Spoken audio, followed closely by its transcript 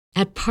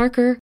At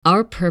Parker,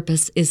 our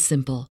purpose is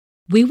simple.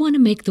 We want to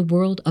make the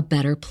world a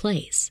better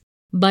place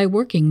by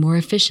working more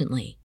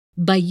efficiently,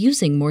 by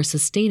using more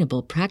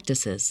sustainable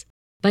practices,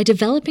 by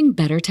developing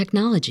better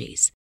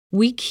technologies.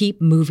 We keep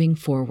moving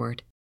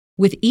forward.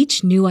 With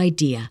each new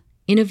idea,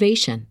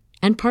 innovation,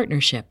 and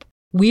partnership,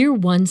 we're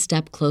one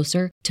step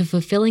closer to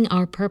fulfilling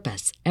our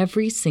purpose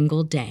every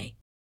single day.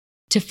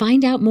 To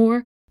find out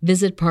more,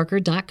 visit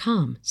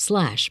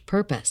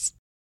parker.com/purpose.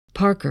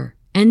 Parker,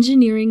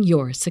 engineering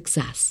your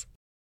success.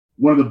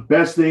 One of the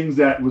best things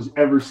that was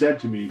ever said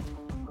to me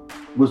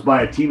was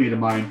by a teammate of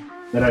mine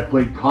that I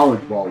played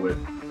college ball with,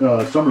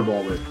 summer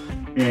ball with.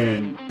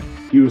 And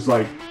he was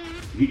like,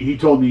 he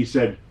told me, he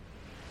said,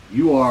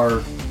 "You are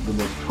the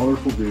most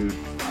colorful dude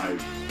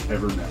I've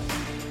ever met."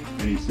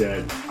 And he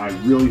said, "I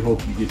really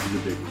hope you get to the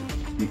big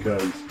leagues,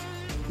 because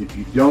if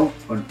you don't,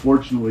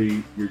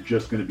 unfortunately, you're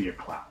just going to be a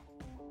clown."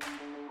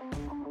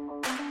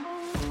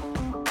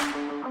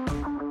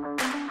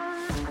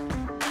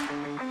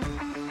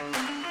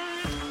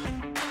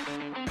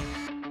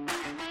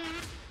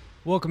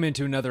 Welcome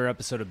into another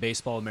episode of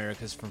Baseball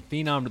Americas From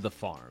Phenom to the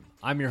Farm.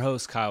 I'm your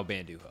host, Kyle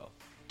Banduho.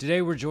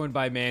 Today we're joined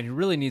by a man who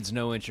really needs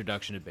no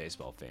introduction to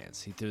baseball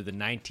fans. He threw the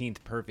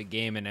 19th perfect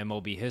game in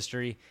MLB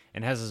history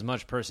and has as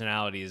much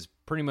personality as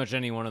pretty much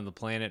anyone on the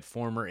planet,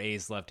 former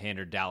A's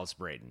left-hander Dallas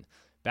Braden.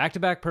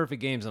 Back-to-back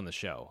perfect games on the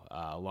show,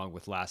 along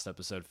with last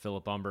episode,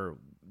 Philip Humber.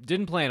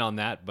 Didn't plan on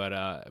that,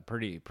 but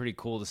pretty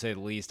cool to say the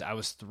least. I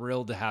was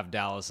thrilled to have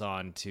Dallas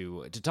on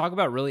to talk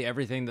about really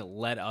everything that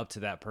led up to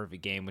that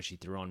perfect game, which he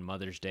threw on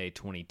Mother's Day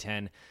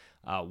 2010.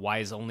 Why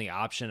his only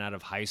option out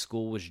of high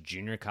school was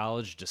junior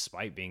college,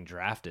 despite being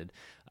drafted.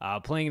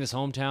 Playing in his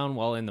hometown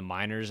while in the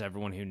minors,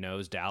 everyone who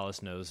knows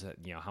Dallas knows that,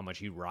 how much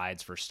he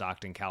rides for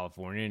Stockton,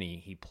 California, and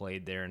he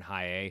played there in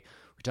high A.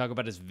 We talk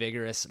about his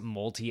vigorous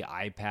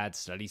multi-iPad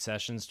study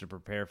sessions to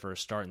prepare for a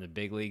start in the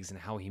big leagues and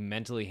how he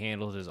mentally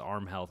handled his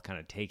arm health, kind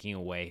of taking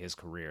away his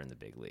career in the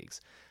big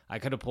leagues. I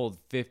could have pulled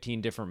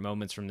 15 different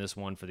moments from this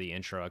one for the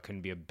intro. I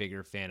couldn't be a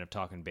bigger fan of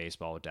talking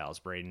baseball with Dallas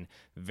Braden.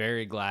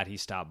 Very glad he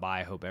stopped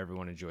by. I hope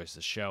everyone enjoys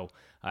the show.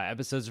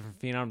 Episodes of From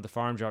Phenom to the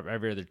Farm drop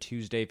every other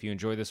Tuesday. If you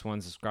enjoy this one,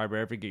 subscribe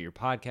wherever you get your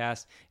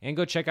podcast. And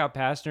go check out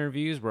past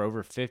interviews. We're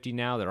over 50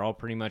 now. They're all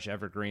pretty much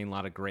evergreen. A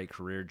lot of great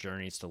career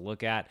journeys to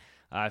look at.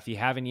 If you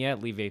haven't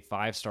yet, leave a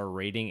 5-star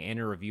rating and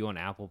a review on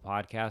Apple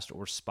Podcast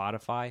or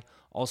Spotify.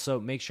 Also,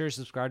 make sure to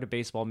subscribe to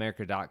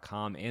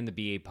BaseballAmerica.com and the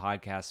BA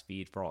podcast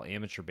feed for all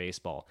amateur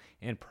baseball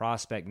and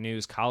prospect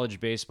news,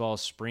 college baseball,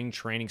 spring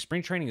training.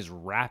 Spring training is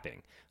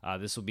wrapping.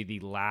 This will be the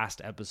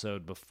last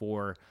episode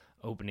before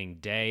opening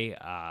day.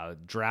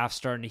 Draft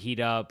starting to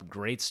heat up.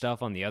 Great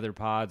stuff on the other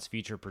pods.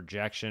 Feature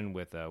projection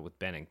with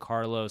Ben and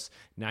Carlos.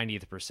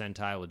 90th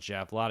percentile with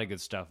Jeff. A lot of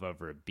good stuff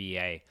over at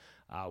BA.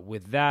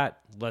 With that,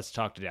 let's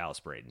talk to Dallas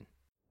Braden.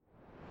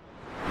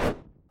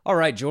 All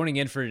right, joining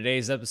in for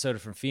today's episode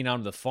of From Phenom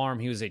to the Farm,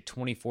 he was a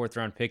 24th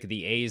round pick of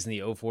the A's in the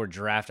 2004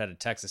 draft out of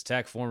Texas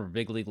Tech, former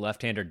big league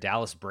left-hander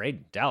Dallas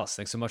Braden. Dallas,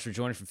 thanks so much for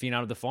joining From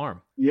Phenom to the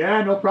Farm.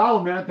 Yeah, no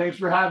problem, man. Thanks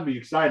for having me.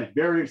 Excited,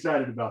 very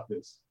excited about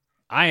this.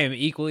 I am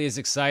equally as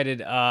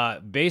excited.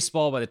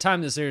 Baseball, by the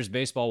time this airs,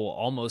 baseball will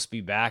almost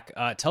be back.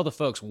 Tell the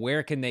folks,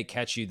 where can they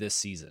catch you this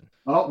season?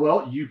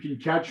 Well, you can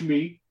catch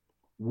me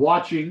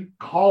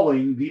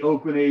calling the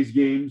Oakland A's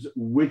games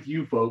with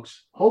you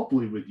folks,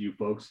 hopefully with you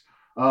folks.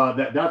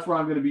 That's where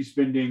I'm going to be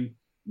spending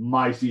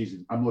my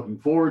season. I'm looking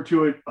forward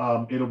to it.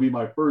 It'll be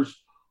my first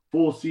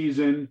full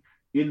season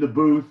in the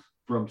booth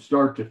from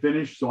start to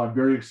finish. So I'm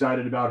very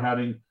excited about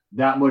having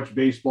that much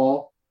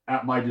baseball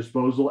at my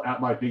disposal,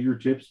 at my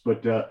fingertips.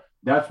 But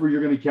that's where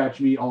you're going to catch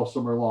me all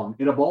summer long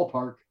in a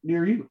ballpark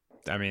near you.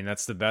 I mean,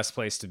 that's the best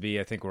place to be.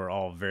 I think we're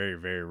all very,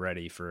 very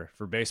ready for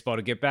baseball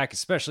to get back,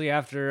 especially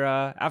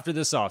after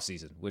this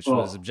offseason, which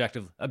was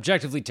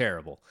objectively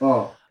terrible.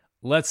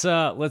 Let's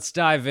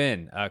dive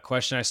in. A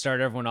question I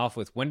start everyone off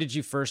with: when did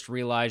you first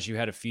realize you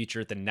had a future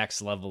at the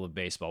next level of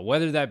baseball,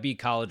 whether that be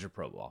college or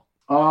pro ball?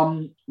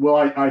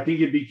 Well, I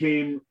think it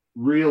became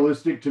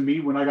realistic to me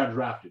when I got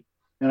drafted,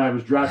 and I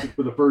was drafted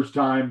for the first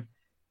time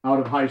out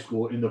of high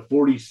school in the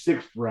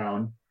 46th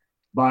round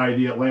by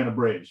the Atlanta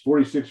Braves.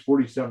 46th,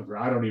 47th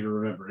round. I don't even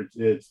remember.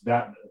 It's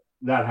that's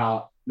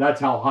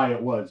how high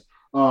it was.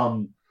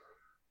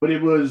 But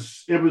it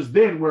was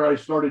then where I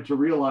started to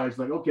realize,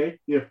 like, okay,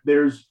 if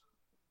there's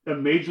a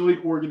major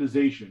league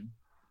organization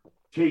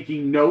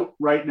taking note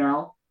right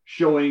now,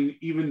 showing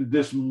even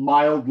this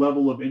mild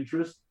level of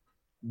interest,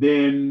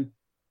 then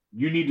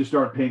you need to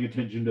start paying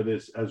attention to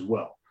this as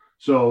well.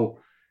 So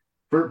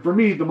for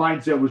me, the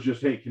mindset was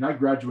just, hey, can I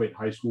graduate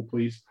high school,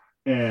 please?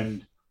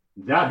 And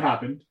that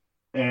happened.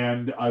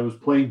 And I was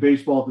playing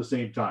baseball at the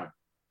same time.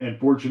 And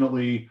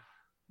fortunately,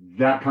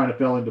 that kind of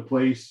fell into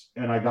place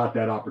and I got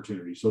that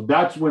opportunity. So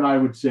that's when I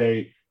would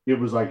say it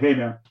was like, hey,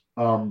 man,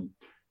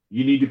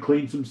 you need to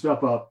clean some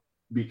stuff up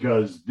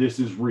because this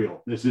is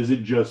real. This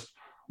isn't just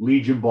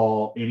Legion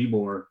ball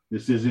anymore.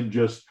 This isn't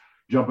just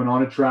jumping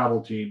on a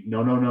travel team.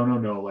 No.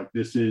 Like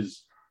this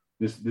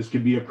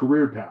can be a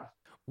career path.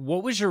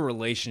 What was your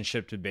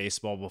relationship to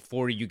baseball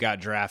before you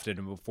got drafted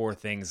and before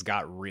things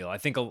got real? I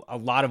think a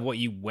lot of what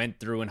you went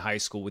through in high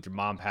school with your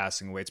mom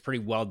passing away, it's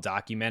pretty well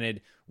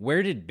documented.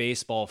 Where did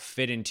baseball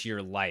fit into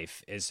your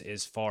life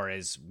as far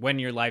as when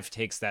your life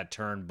takes that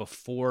turn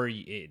before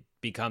it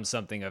becomes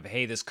something of,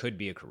 hey, this could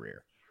be a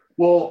career?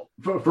 Well,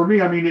 for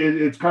me, I mean,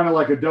 it's kind of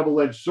like a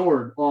double-edged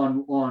sword.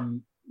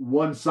 On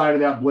one side of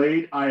that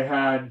blade, I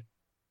had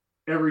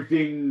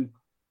everything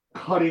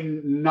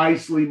cutting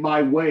nicely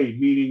my way,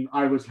 meaning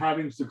I was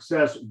having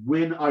success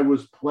when I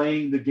was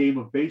playing the game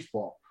of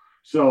baseball.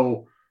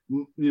 So,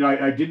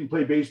 I didn't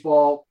play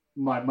baseball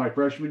my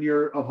freshman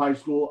year of high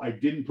school. I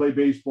didn't play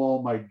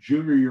baseball my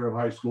junior year of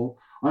high school.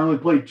 I only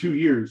played 2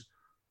 years.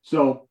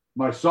 So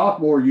my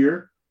sophomore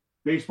year,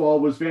 baseball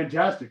was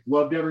fantastic.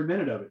 Loved every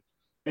minute of it.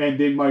 And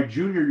then my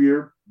junior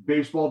year,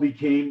 baseball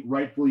became,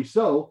 rightfully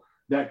so,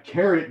 that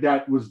carrot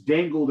that was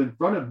dangled in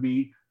front of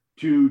me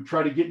to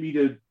try to get me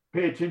to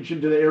pay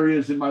attention to the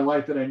areas in my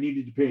life that I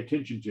needed to pay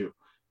attention to.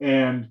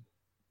 And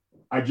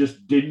I just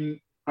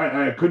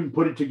I couldn't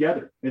put it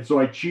together. And so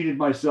I cheated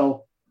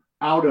myself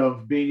out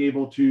of being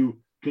able to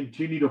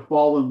continue to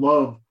fall in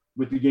love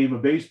with the game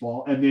of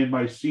baseball. And then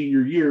my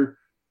senior year,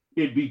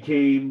 it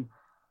became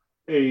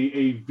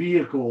a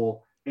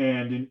vehicle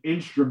and an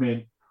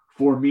instrument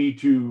for me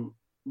to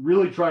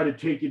really try to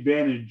take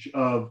advantage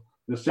of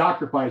the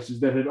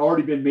sacrifices that had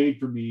already been made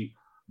for me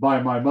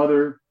by my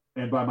mother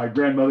and by my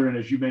grandmother. And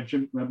as you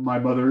mentioned, my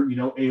mother,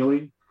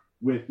 ailing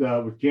with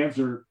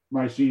cancer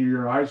my senior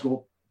year of high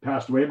school,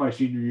 passed away my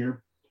senior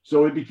year.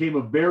 So it became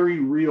a very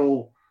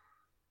real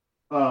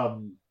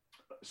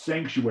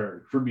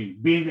sanctuary for me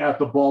being at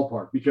the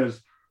ballpark,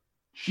 because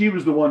she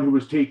was the one who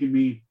was taking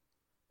me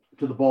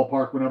to the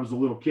ballpark when I was a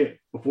little kid.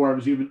 Before I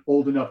was even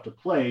old enough to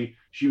play,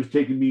 she was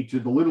taking me to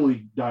the Little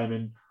League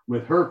Diamond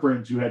with her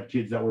friends who had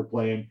kids that were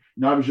playing.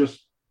 And I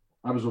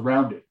was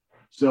around it.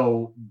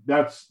 So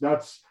that's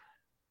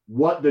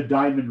what the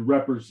Diamond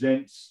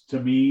represents to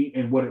me,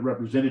 and what it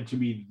represented to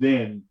me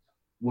then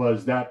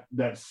was that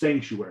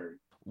sanctuary.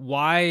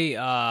 Why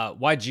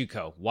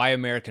JUCO? Why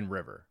American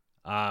River?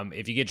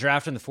 If you get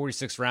drafted in the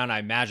 46th round, I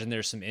imagine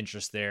there's some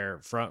interest there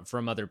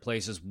from other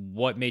places.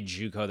 What made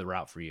JUCO the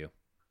route for you?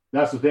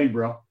 That's the thing,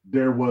 bro.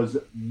 There was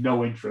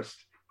no interest.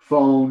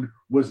 Phone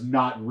was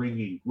not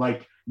ringing.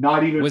 Like,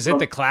 not even. Was it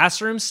the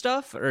classroom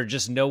stuff, or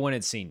just no one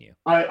had seen you?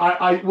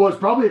 I was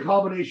probably a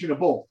combination of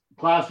both.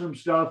 Classroom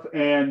stuff,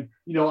 and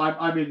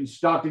I'm in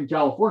Stockton,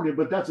 California,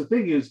 but that's the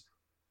thing is,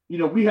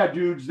 we had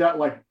dudes that,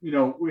 like,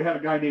 we had a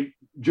guy named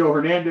Joe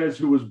Hernandez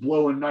who was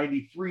blowing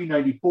 93,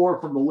 94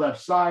 from the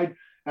left side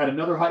at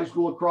another high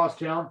school across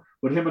town.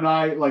 But him and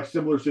I, like,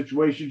 similar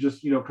situations,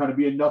 just, kind of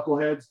being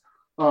knuckleheads.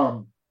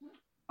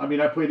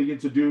 I played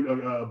against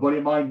a buddy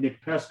of mine,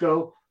 Nick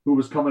Pesco, who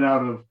was coming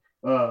out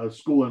of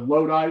school in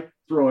Lodi,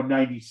 throwing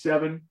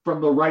 97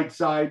 from the right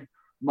side.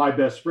 My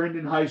best friend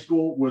in high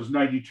school was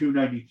 92,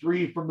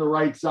 93 from the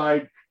right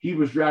side. He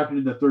was drafted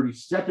in the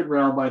 32nd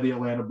round by the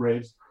Atlanta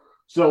Braves.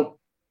 So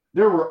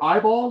there were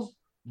eyeballs,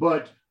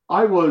 but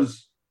I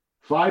was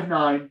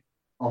 5'9",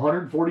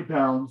 140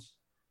 pounds.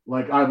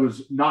 Like, I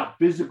was not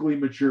physically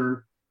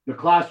mature. The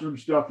classroom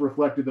stuff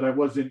reflected that I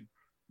wasn't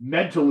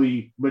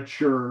mentally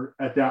mature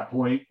at that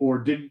point, or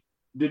didn't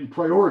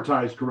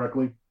prioritize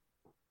correctly.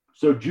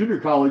 So junior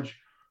college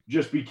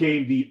just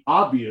became the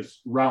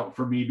obvious route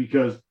for me,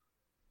 because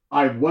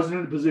I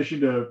wasn't in a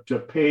position to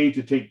pay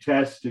to take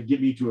tests to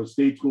get me to a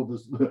state school.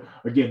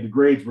 Again, the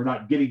grades were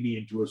not getting me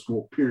into a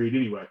school, period,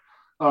 anyway.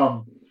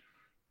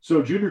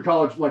 So junior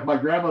college, like, my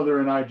grandmother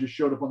and I just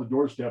showed up on the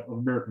doorstep of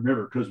American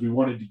River because we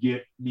wanted to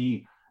get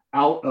me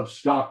out of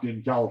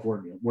Stockton,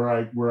 California, where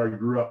I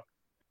grew up.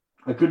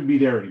 I couldn't be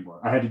there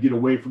anymore. I had to get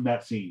away from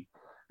that scene.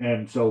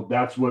 And so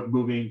that's what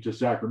moving to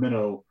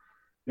Sacramento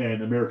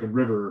and American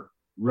River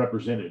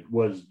represented,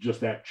 was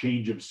just that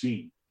change of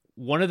scene.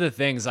 One of the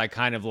things I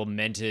kind of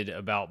lamented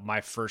about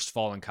my first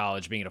fall in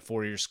college, being at a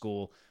 4-year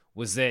school,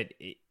 was that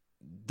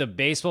the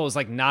baseball was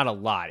like not a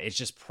lot. It's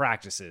just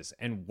practices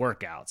and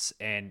workouts,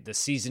 and the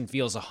season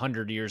feels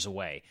 100 years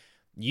away.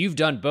 You've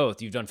done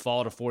both. You've done fall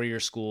at a 4-year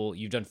school.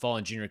 You've done fall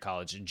in junior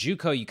college. In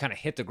JUCO, you kind of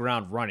hit the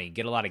ground running,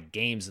 get a lot of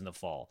games in the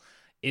fall.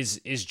 Is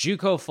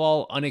JUCO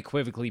fall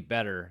unequivocally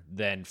better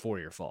than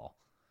 4-year fall?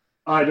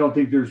 I don't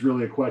think there's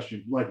really a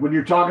question. Like, when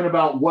you're talking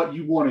about what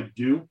you want to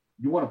do,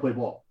 you want to play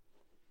ball.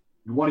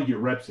 You want to get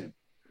reps in.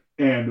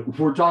 And if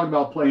we're talking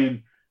about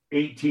playing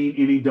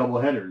 18-inning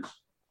doubleheaders,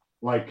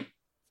 like,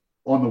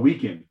 on the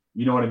weekend,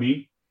 you know what I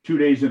mean? 2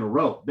 days in a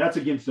row. That's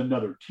against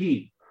another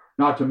team.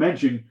 Not to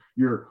mention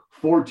your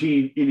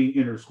 14-inning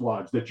inter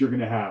squads that you're going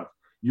to have.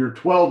 Your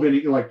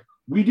 12-inning, like,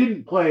 we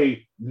didn't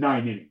play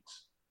 9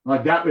 innings.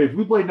 Like that, if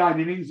we played 9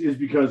 innings, is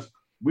because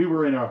we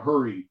were in a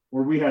hurry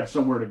or we had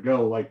somewhere to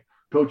go. Like,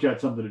 coach had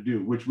something to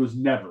do, which was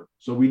never.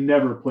 So we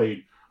never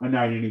played a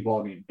 9-inning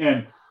ball game.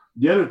 And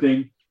the other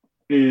thing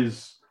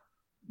is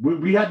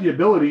we had the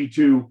ability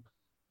to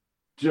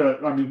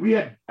we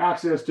had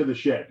access to the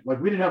shed.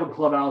 Like, we didn't have a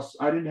clubhouse.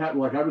 I didn't have,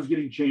 like, I was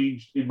getting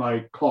changed in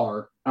my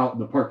car out in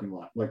the parking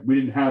lot. Like, we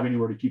didn't have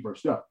anywhere to keep our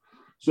stuff.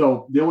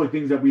 So the only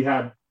things that we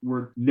had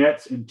were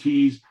nets and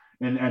tees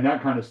and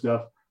that kind of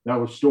stuff that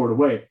was stored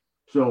away.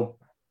 So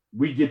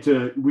we'd get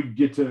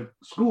to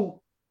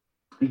school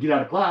and get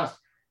out of class,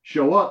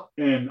 show up.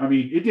 And I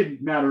mean, it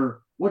didn't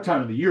matter what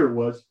time of the year it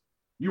was.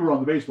 You were on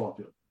the baseball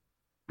field,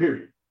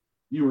 period.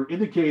 You were in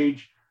the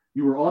cage.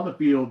 You were on the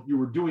field. You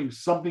were doing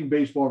something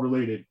baseball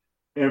related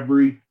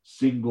every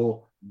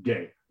single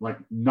day. Like,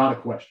 not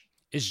a question.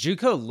 Is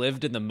JUCO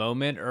lived in the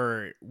moment,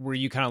 or were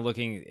you kind of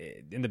looking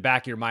in the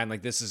back of your mind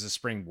like this is a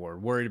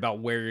springboard, worried about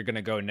where you're going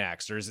to go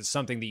next? Or is it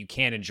something that you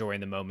can enjoy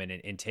in the moment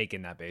and take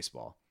in that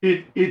baseball?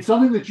 It's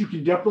something that you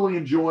can definitely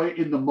enjoy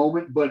in the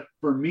moment. But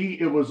for me,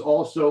 it was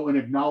also an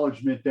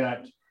acknowledgement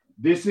that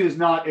this is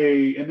not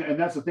and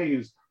that's the thing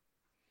is,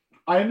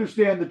 I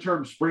understand the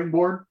term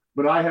springboard,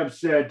 but I have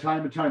said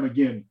time and time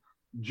again,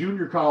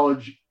 junior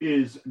college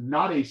is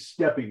not a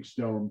stepping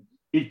stone.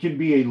 It can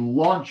be a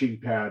launching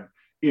pad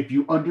if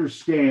you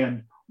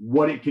understand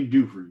what it can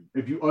do for you,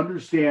 if you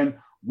understand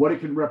what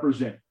it can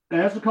represent. And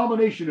that's a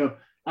combination of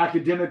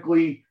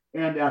academically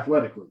and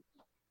athletically.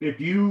 If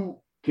you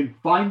can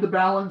find the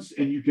balance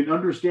and you can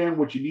understand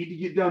what you need to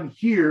get done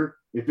here,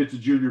 if it's a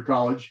junior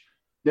college,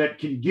 that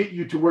can get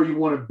you to where you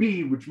want to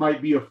be, which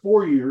might be a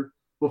 4-year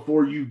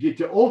before you get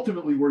to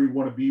ultimately where you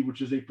want to be,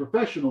 which is a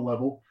professional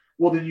level,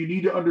 well, then you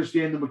need to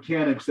understand the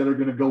mechanics that are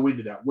going to go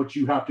into that, what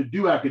you have to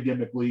do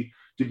academically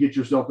to get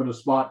yourself in a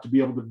spot to be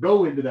able to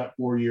go into that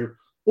 4-year.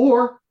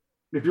 Or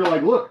if you're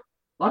like, look,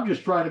 I'm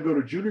just trying to go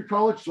to junior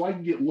college so I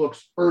can get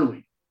looks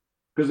early,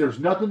 because there's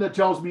nothing that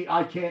tells me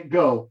I can't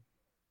go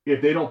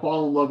if they don't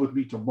fall in love with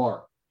me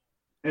tomorrow.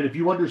 And if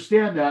you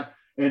understand that,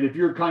 and if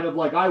you're kind of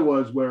like I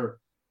was, where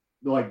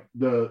like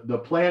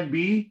the plan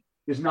B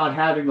is not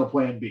having a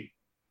plan B,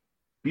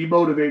 be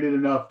motivated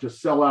enough to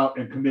sell out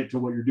and commit to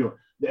what you're doing.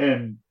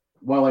 And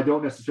while I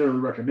don't necessarily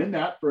recommend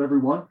that for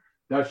everyone,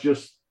 those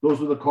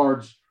were the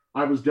cards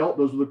I was dealt.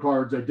 Those were the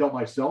cards I dealt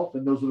myself,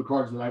 and those were the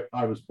cards that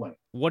I was playing.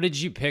 What did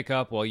you pick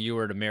up while you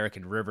were at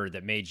American River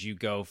that made you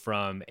go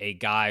from a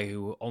guy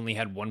who only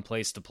had one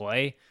place to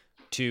play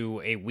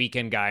to a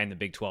weekend guy in the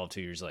Big 12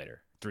 3 years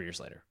later?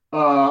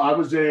 I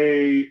was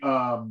it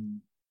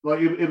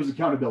was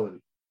accountability.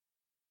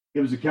 It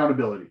was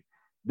accountability.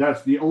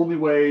 That's the only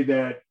way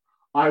that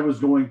I was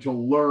going to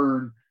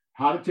learn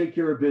how to take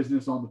care of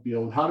business on the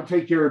field, how to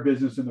take care of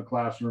business in the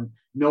classroom,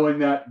 knowing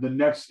that the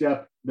next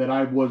step that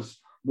I was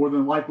more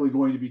than likely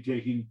going to be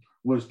taking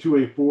was to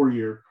a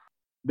 4-year.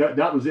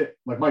 That was it.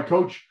 Like, my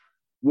coach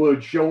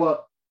would show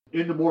up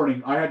in the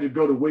morning. I had to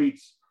go to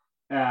weights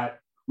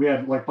we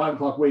had like 5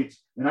 o'clock weights,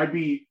 and I'd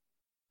be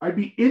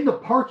in the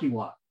parking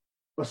lot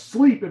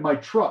asleep in my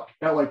truck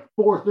at like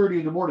 4:30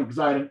 in the morning, because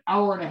I had an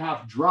hour and a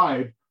half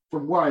drive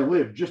from where I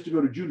lived just to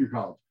go to junior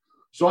college.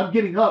 So I'm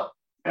getting up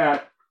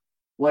at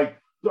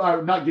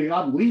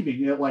I'm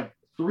leaving at like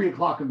 3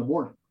 o'clock in the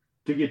morning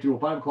to get to a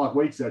 5 o'clock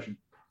weight session.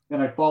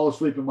 And I'd fall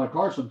asleep in my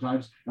car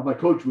sometimes, and my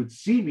coach would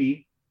see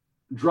me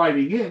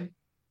driving in,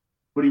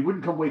 but he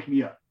wouldn't come wake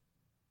me up,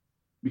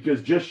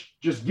 because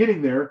just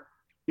getting there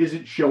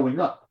isn't showing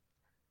up.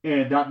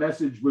 And that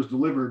message was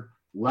delivered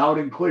loud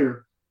and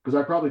clear, because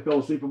I probably fell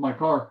asleep in my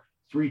car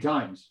 3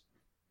 times,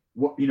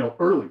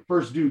 early,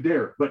 first dude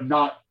there, but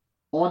not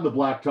on the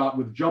blacktop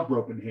with jump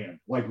rope in hand,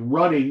 like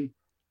running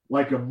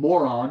like a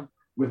moron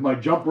with my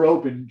jump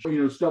rope and,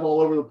 stuff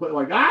all over the place.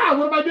 Like,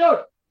 what am I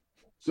doing?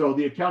 So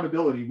the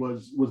accountability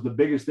was the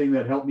biggest thing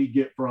that helped me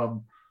get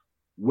from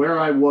where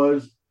I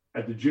was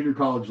at the junior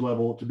college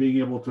level to being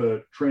able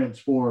to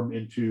transform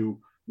into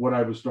what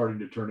I was starting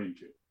to turn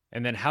into.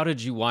 And then how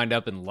did you wind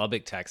up in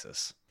Lubbock,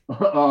 Texas? We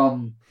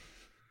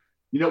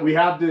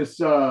have this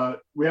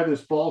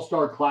Fall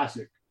Star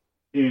Classic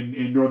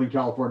in Northern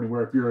California,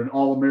 where if you're an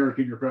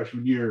All-American your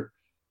freshman year,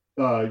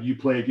 you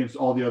play against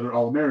all the other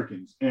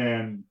All-Americans.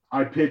 And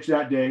I pitched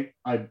that day.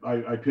 I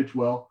pitched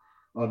well.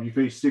 You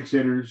face 6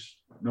 hitters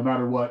no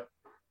matter what.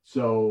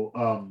 So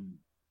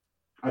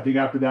I think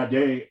after that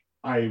day,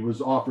 I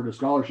was offered a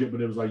scholarship, but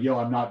it was like,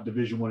 I'm not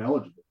Division I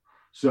eligible.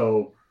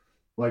 So,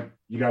 like,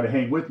 you got to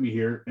hang with me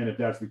here. And if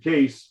that's the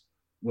case,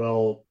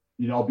 well,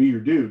 I'll be your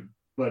dude.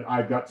 But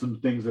I've got some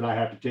things that I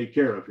have to take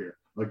care of here.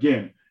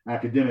 Again,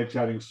 academics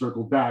having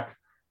circled back,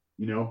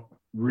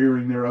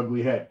 rearing their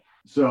ugly head.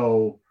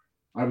 So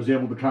I was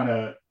able to kind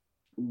of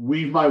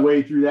weave my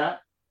way through that,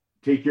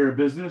 take care of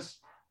business,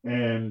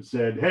 and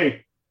said,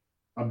 hey,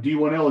 I'm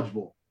D1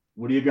 eligible.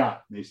 What do you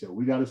got? And they said,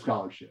 we got a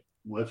scholarship.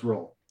 Let's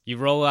roll. You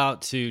roll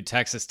out to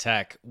Texas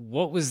Tech.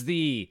 What was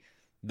the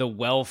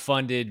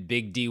well-funded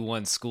big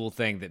D1 school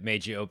thing that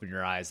made you open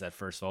your eyes that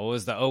first of all? What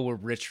was the, we're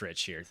rich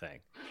here thing?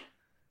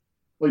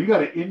 Well, you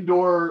got an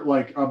indoor,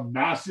 like a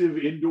massive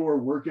indoor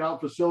workout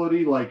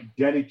facility, like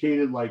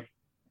dedicated, like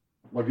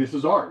this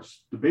is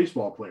ours, the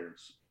baseball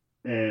players.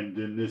 And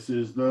then this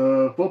is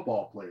the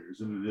football players.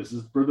 And this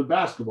is for the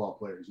basketball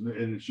players.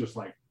 And it's just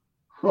like,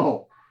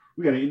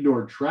 we got an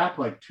indoor track,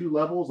 like 2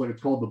 levels, like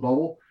it's called the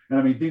Bubble. And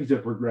I mean, things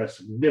have progressed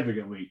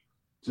significantly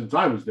since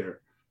I was there.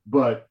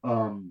 But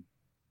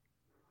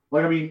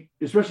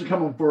especially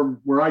coming from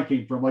where I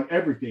came from, like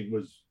everything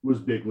was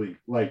big league.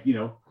 Like,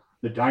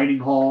 the dining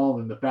hall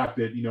and the fact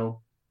that,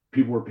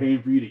 people were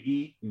paying for you to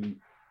eat. And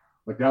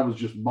like, that was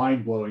just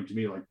mind blowing to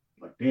me. Like,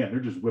 damn, they're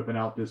just whipping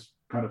out this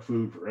kind of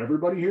food for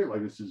everybody here.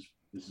 Like, this is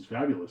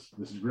fabulous.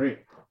 This is great.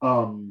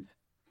 And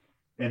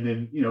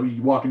then,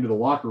 you walk into the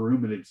locker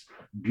room and it's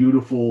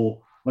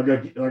beautiful. Like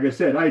I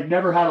said, I had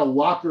never had a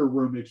locker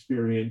room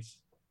experience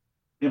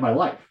in my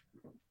life.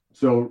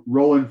 So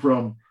rolling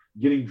from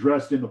getting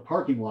dressed in the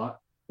parking lot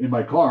in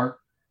my car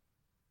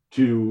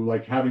to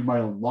like having my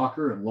own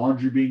locker and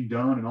laundry being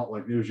done and all,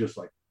 like, it was just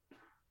like,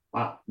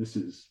 wow, this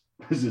is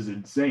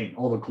insane.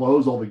 All the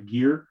clothes, all the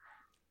gear,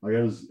 like,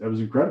 that was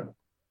incredible.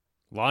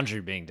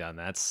 Laundry being done,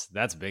 that's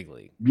big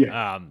league.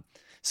 Yeah.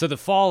 So the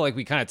fall, like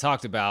we kind of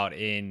talked about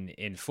in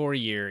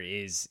 4-year,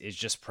 is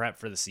just prep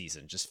for the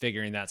season, just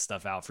figuring that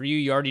stuff out. For you,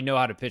 you already know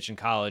how to pitch in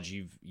college.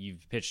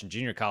 You've pitched in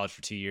junior college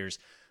for 2 years,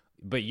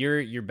 but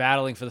you're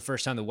battling for the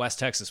first time the West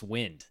Texas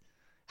wind.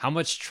 How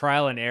much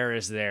trial and error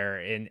is there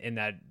in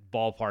that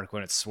ballpark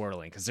when it's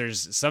swirling? Because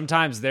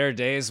there are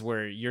days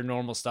where your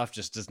normal stuff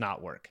just does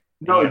not work.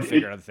 No, you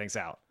figure other things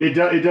out. It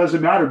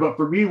doesn't matter. But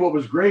for me, what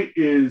was great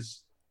is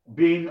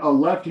being a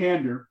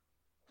left-hander,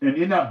 and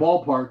in that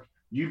ballpark,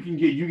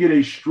 you get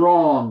a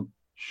strong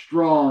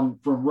from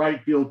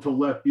right field to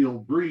left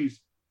field breeze.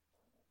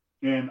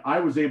 And I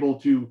was able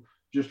to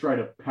just try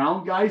to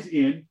pound guys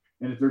in.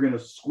 And if they're going to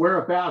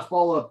square a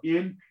fastball up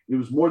in, it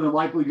was more than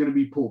likely going to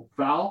be pulled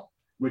foul,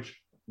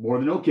 which more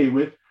than okay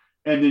with.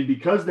 And then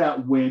because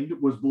that wind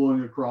was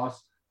blowing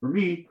across, for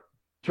me,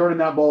 turning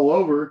that ball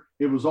over,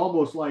 it was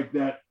almost like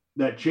that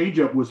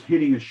changeup was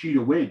hitting a sheet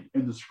of wind,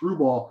 and the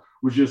screwball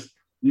was just,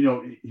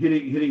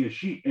 hitting a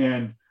sheet,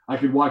 and I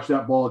could watch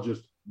that ball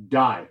just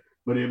die.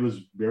 But it was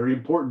very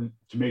important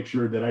to make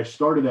sure that I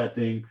started that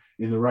thing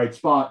in the right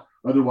spot.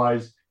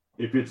 Otherwise,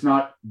 if it's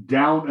not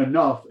down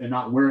enough and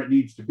not where it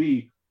needs to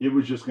be, it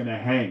was just going to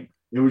hang.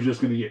 It was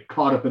just going to get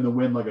caught up in the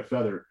wind like a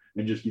feather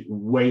and just get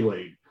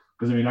waylaid.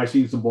 Because, I've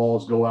seen some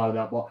balls go out of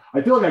that ball.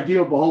 I feel like I gave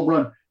up a home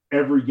run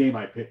every game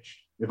I pitched,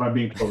 if I'm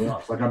being totally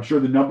honest. Like, I'm sure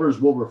the numbers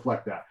will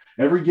reflect that.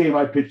 Every game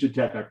I pitched at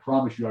Tech, I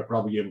promise you I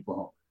probably gave up a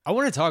home. I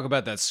want to talk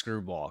about that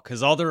screwball,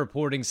 because all the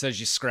reporting says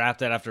you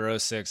scrapped it after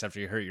 06, after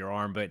you hurt your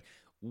arm. But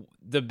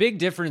the big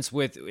difference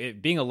with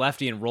it being a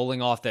lefty and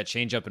rolling off that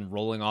changeup and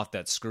rolling off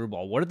that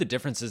screwball, what are the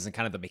differences in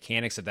kind of the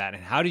mechanics of that?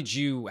 And how did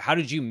you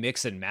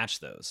mix and match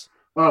those?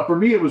 For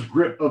me, it was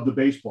grip of the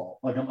baseball.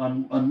 Like,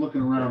 I'm looking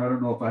around. I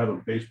don't know if I have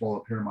a baseball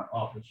up here in my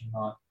office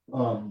or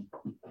not.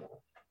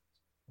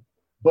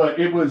 But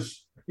it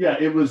was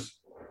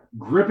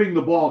gripping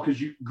the ball, because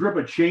you grip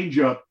a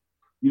changeup,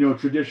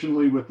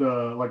 traditionally with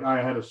like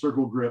I had a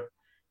circle grip,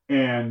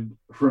 and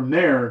from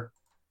there,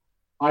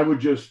 I would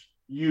just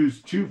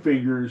use 2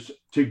 fingers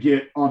to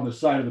get on the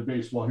side of the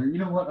baseball here. You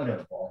know what? I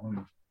got a ball.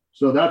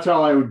 So that's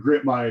how I would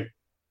grip my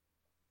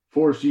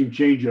 4-seam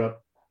changeup.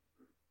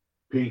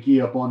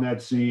 Pinky up on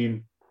that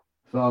seam,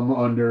 thumb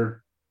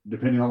under,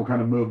 depending on what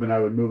kind of movement I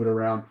would move it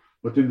around.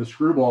 But then the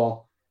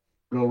screwball,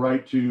 go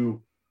right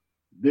to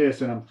this,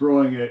 and I'm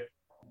throwing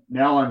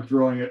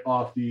it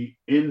off the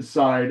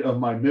inside of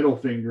my middle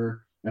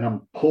finger, and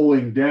I'm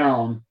pulling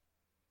down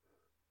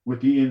with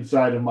the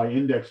inside of my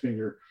index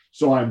finger.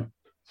 So I'm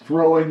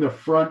throwing the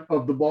front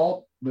of the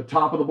ball, the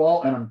top of the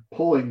ball, and I'm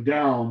pulling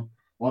down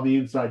on the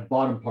inside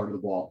bottom part of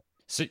the ball.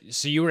 So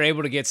you were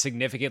able to get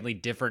significantly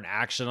different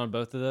action on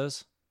both of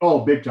those?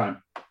 Oh, big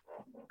time.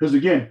 Because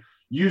again,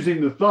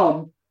 using the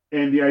thumb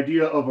and the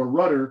idea of a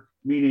rudder,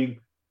 meaning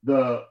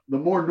the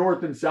more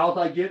north and south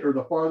I get, or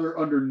the farther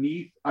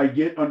underneath I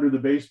get under the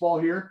baseball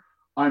here,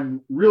 I'm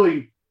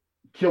really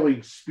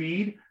killing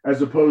speed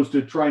as opposed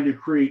to trying to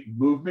create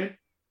movement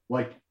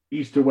like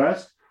east to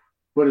west.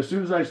 But as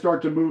soon as I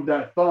start to move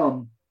that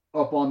thumb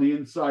up on the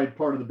inside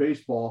part of the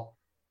baseball,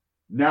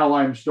 now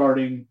I'm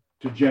starting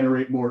to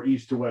generate more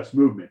east to west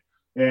movement.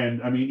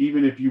 And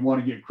even if you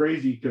want to get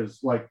crazy, because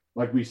like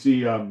we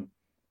see,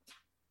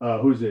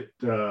 who's it?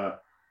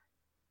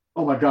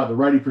 Oh my God, the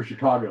righty for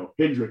Chicago,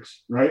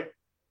 Hendricks, right?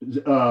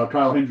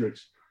 Kyle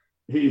Hendricks,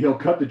 he'll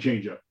cut the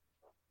changeup.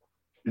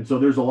 And so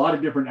there's a lot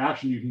of different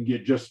action you can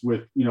get just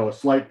with, a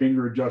slight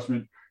finger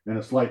adjustment and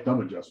a slight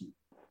thumb adjustment.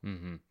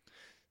 Mm-hmm.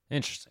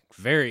 Interesting.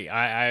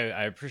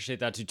 I appreciate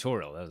that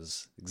tutorial. That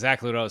was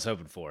exactly what I was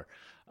hoping for.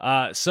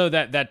 So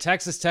that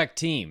Texas Tech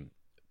team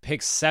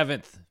picks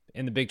 7th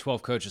in the Big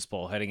 12 coaches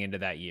poll heading into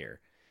that year.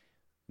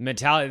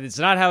 Mentality, it's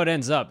not how it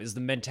ends up. Is the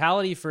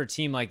mentality for a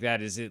team like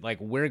that, is it like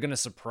we're going to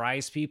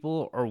surprise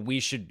people, or we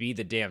should be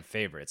the damn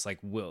favorites?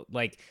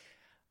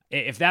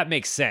 If that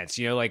makes sense,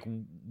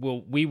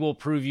 we will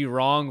prove you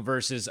wrong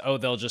versus,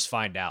 they'll just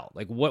find out.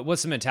 Like,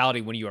 what's the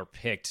mentality when you are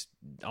picked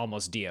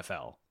almost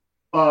DFL?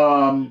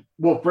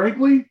 Well,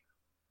 frankly,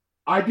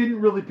 I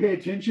didn't really pay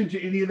attention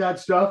to any of that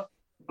stuff,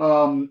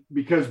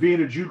 because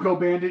being a JUCO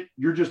bandit,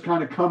 you're just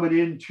kind of coming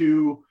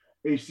into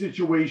a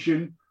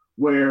situation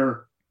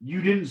where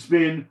you didn't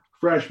spend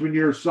freshman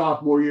year,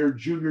 sophomore year,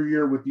 junior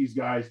year with these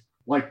guys.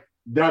 Like,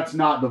 that's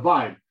not the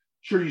vibe.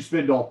 Sure, you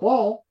spend all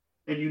fall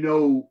and you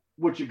know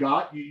what you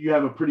got. You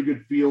have a pretty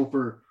good feel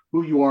for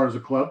who you are as a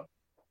club.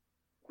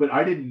 But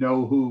I didn't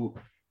know who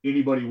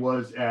anybody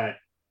was at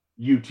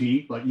UT,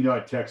 like,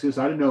 at Texas.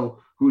 I didn't know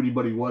who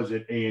anybody was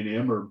at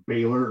A&M or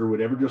Baylor or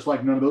whatever, just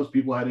like none of those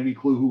people had any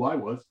clue who I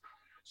was.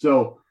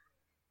 So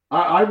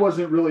I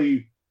wasn't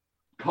really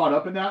caught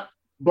up in that.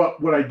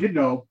 But what I did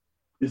know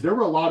is there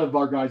were a lot of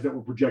our guys that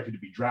were projected to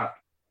be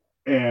drafted.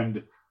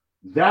 And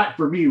that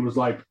for me was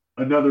like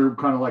another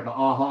kind of like an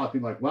aha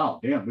thing, like, wow,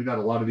 damn, we got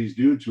a lot of these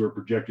dudes who are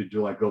projected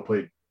to like go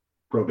play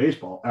pro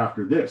baseball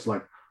after this.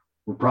 Like,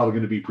 we're probably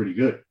going to be pretty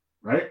good,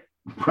 right?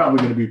 Probably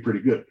going to be pretty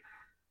good.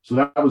 So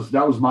that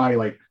was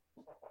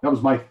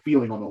my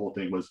feeling on the whole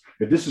thing was,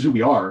 if this is who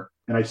we are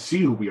and I see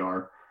who we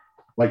are,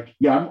 like,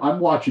 yeah, I'm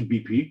watching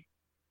BP.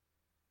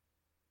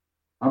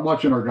 I'm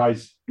watching our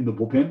guys in the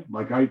bullpen.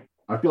 Like,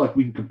 I feel like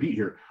we can compete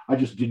here. I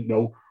just didn't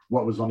know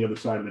what was on the other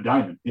side of the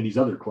diamond in these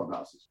other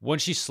clubhouses.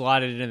 Once you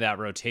slotted into that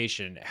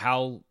rotation,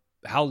 how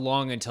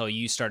long until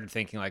you started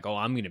thinking like, oh,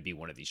 I'm going to be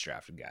one of these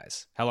drafted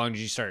guys? How long did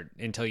you start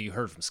until you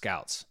heard from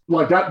scouts?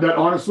 Like that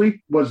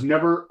honestly was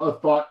never a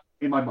thought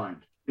in my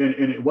mind. And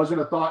it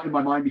wasn't a thought in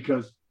my mind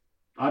because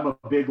I'm a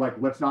big, like,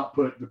 let's not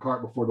put the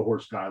cart before the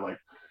horse guy. Like,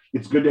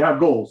 it's good to have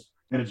goals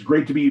and it's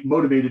great to be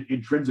motivated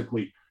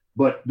intrinsically.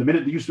 But the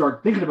minute that you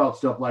start thinking about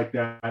stuff like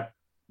that,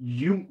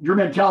 your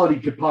mentality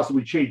could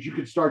possibly change. You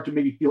could start to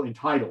maybe feel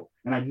entitled.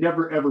 And I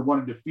never, ever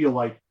wanted to feel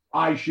like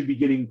I should be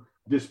getting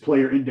this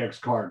player index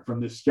card from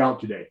this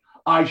scout today.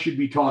 I should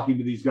be talking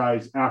to these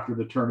guys after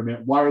the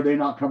tournament. Why are they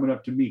not coming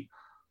up to me?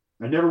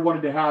 I never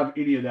wanted to have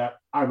any of that.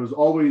 I was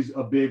always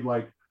a big,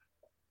 like,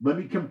 let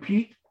me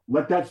compete.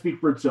 Let that speak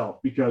for itself.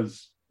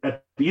 Because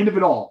at the end of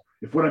it all,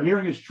 if what I'm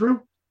hearing is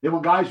true, they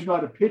want guys who know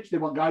how to pitch. They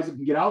want guys that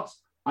can get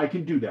outs. I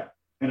can do that.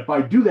 And if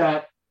I do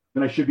that,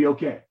 then I should be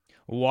okay.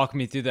 Walk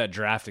me through that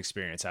draft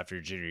experience after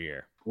your junior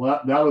year. Well,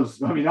 that was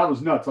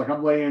nuts. Like,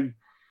 I'm laying,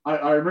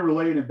 I remember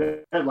laying in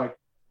bed, like,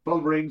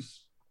 phone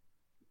rings,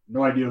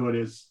 no idea who it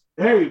is.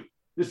 Hey,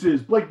 this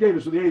is Blake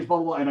Davis with the A's, blah,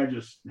 blah, blah. And I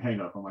just hang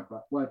up. I'm like,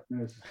 what?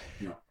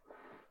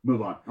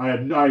 Move on. I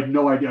had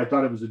no idea. I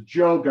thought it was a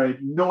joke. I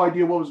had no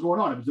idea what was going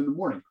on. It was in the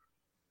morning.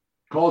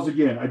 Calls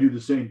again. I do the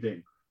same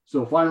thing.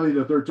 So finally,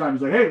 the third time,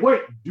 he's like, hey,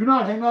 wait, do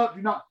not hang up.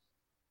 Do not.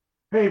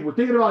 Hey, we're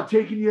thinking about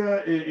taking you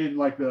in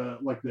like the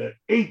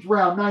 8th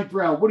round, 9th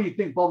round. What do you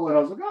think, blah, blah? And I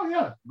was like, oh,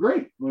 yeah,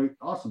 great. Like,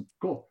 awesome.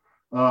 Cool.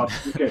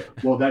 Okay.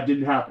 Well, that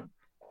didn't happen.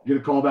 Get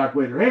a call back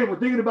later. Hey, we're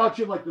thinking about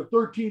you in like the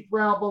 13th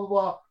round, blah, blah,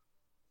 blah.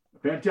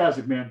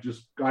 Fantastic, man.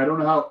 Just, I don't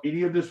know how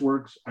any of this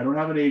works. I don't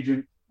have an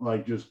agent.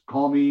 Like, just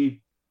call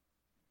me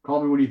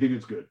when you think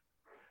it's good.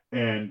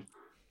 And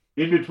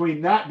in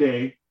between that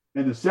day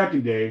and the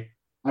second day,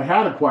 I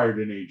had acquired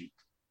an agent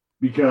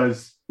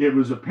because it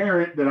was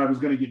apparent that I was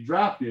going to get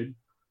drafted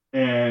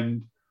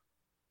and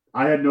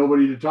I had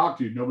nobody to talk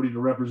to, nobody to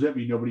represent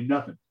me, nobody,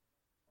 nothing.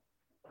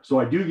 So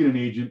I do get an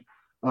agent,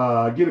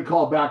 get a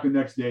call back the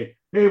next day.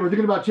 Hey, we're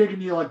thinking about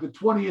taking you like the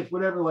 20th,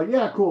 whatever. Like,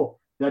 yeah, cool.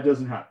 That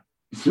doesn't happen.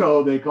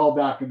 So they call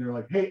back and they're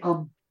like, hey,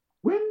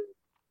 when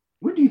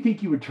do you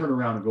think you would turn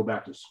around and go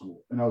back to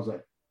school? And I was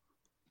like,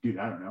 dude,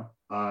 I don't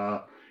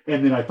know.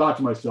 And then I thought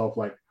to myself,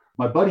 like,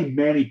 my buddy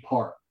Manny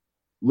Parr,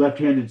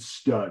 left-handed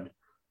stud,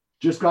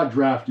 just got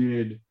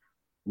drafted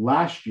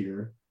last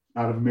year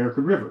out of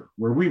American River,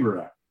 where we were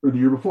at, or the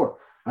year before,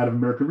 out of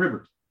American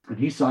River. And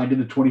he signed in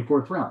the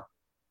 24th round.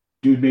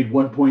 Dude made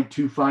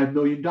 $1.25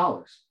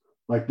 million,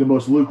 like the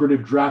most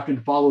lucrative draft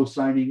and follow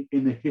signing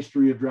in the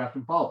history of draft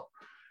and follow.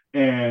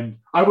 And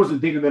I wasn't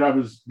thinking that I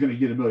was going to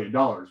get $1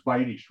 million by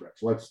any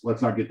stretch.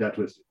 Let's not get that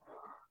twisted.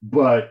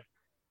 But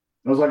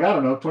I was like, I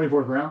don't know,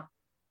 24th round.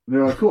 And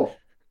they're like, cool.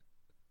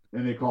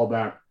 And they call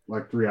back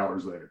like 3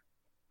 hours later.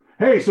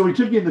 Hey, so we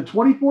took you in the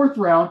 24th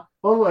round.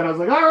 Oh, and I was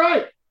like, all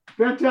right,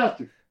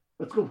 fantastic.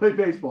 Let's go play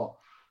baseball.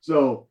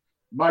 So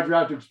my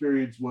draft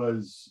experience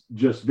was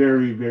just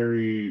very,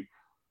 very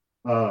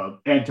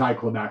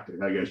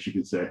anticlimactic, I guess you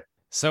could say.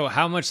 So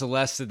how much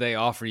less did they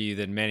offer you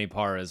than Manny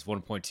Parra's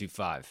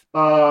 1.25?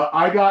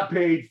 I got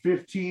paid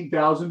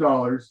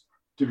 $15,000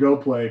 to go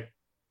play,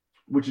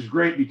 which is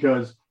great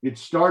because it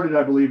started,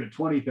 I believe, at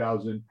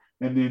 $20,000.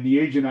 And then the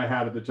agent I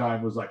had at the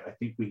time was like, I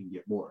think we can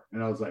get more.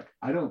 And I was like,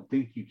 I don't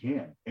think you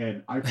can.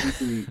 And I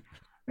frankly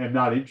am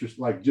not interested.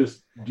 Like,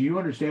 just, do you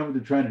understand what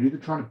they're trying to do? They're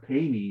trying to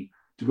pay me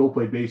to go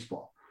play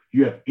baseball. Do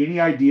you have any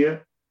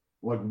idea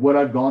like what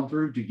I've gone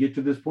through to get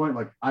to this point?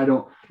 Like, I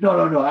don't,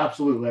 no,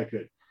 absolutely I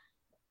could.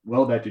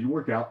 Well, that didn't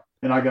work out.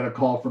 And I got a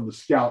call from the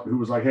scout who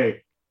was like,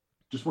 hey,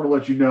 just want to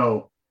let you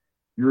know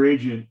your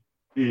agent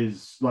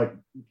is like,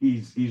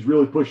 he's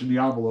really pushing the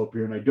envelope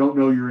here. And I don't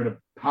know you're in a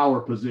power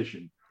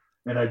position.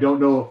 And I don't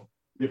know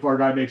if our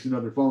guy makes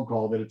another phone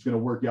call that it's going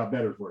to work out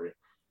better for you.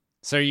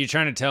 So are you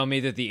trying to tell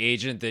me that the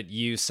agent that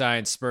you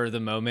signed spur of the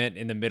moment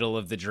in the middle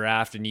of the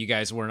draft and you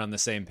guys weren't on the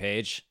same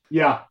page?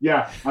 Yeah.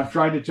 I'm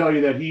trying to tell you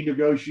that he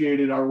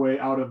negotiated our way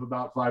out of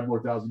about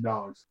 $5,000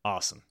 more.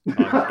 Awesome.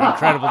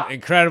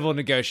 Incredible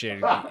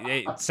negotiating.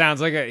 He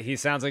sounds like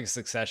a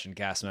Succession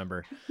cast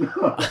member.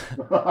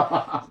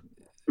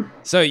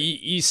 So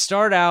you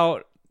start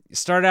out,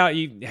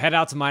 you head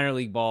out to minor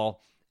league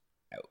ball.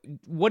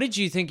 What did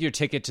you think your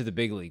ticket to the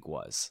big league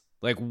was?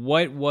 Like,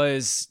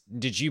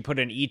 did you put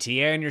an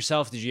ETA on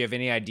yourself? Did you have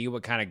any idea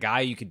what kind of guy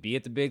you could be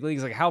at the big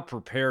leagues? Like, how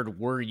prepared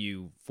were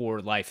you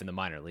for life in the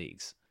minor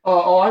leagues?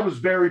 I was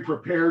very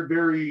prepared,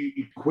 very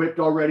equipped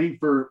already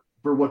for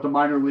what the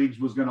minor leagues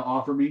was going to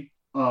offer me.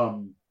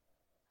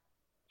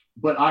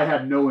 But I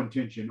had no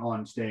intention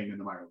on staying in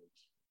the minor leagues.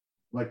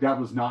 Like, that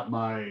was not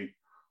I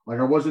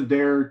wasn't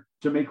there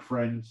to make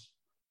friends.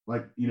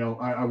 Like,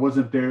 I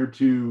wasn't there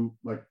to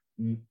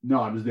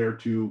I was there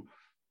to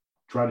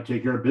try to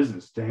take care of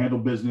business, to handle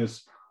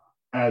business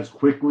as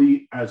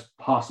quickly as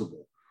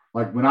possible.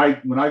 Like, when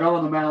I got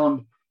on the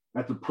mound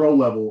at the pro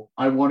level,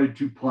 I wanted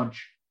to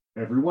punch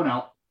everyone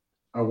out.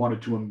 I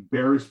wanted to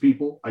embarrass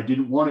people. I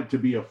didn't want it to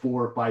be a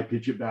 4 or 5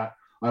 pitch at bat.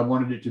 I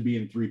wanted it to be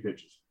in 3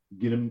 pitches.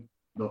 Get him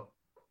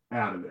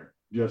out of there.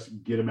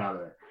 Just get him out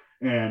of there.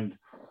 And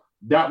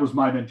that was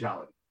my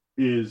mentality.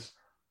 Is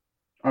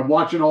I'm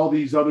watching all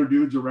these other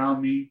dudes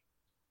around me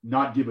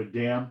not give a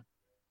damn.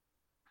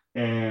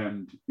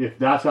 And if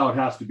that's how it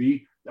has to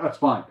be, that's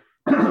fine.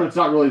 It's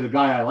not really the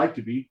guy I like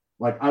to be.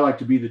 Like, I like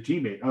to be the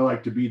teammate. I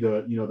like to be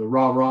the the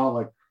rah-rah.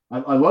 Like,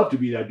 I love to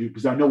be that dude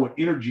because I know what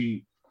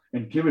energy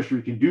and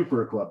chemistry can do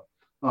for a club.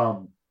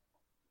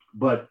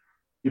 But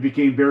it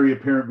became very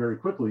apparent very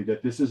quickly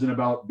that this isn't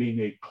about being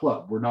a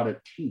club. We're not a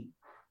team.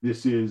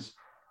 This is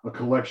a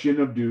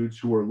collection of dudes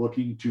who are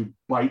looking to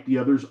bite the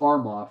other's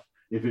arm off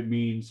if it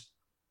means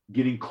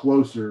getting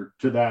closer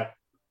to that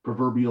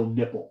proverbial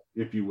nipple,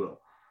 if you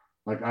will.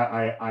 Like,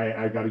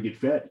 I got to get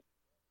fed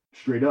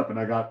straight up, and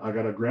I got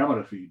a grandma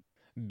to feed.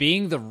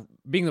 Being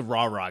the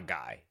rah-rah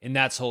guy, and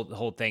that's the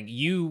whole thing.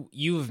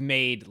 You've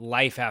made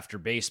life after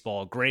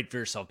baseball great for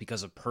yourself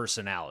because of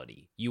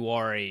personality. You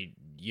are a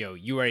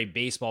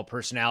baseball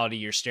personality.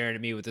 You're staring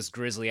at me with this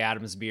Grizzly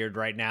Adams beard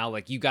right now.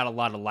 Like, you got a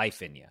lot of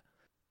life in you.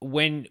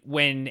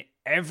 When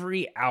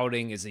every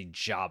outing is a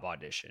job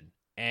audition,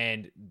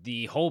 and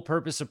the whole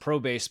purpose of pro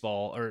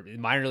baseball or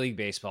minor league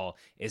baseball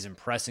is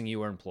impressing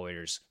your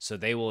employers, so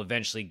they will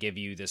eventually give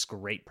you this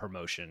great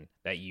promotion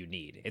that you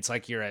need. It's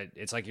like you're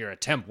a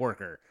temp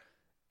worker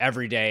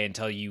every day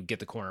until you get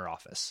the corner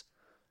office.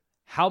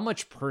 How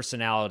much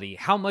personality,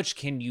 how much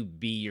can you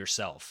be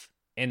yourself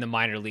in the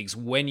minor leagues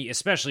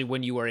especially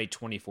when you are a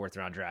 24th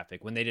round draft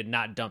pick, when they did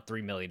not dump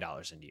 $3 million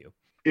into you?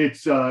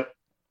 It's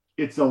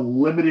a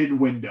limited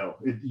window.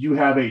 You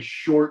have a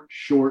short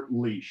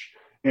leash.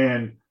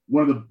 And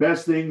one of the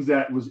best things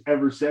that was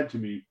ever said to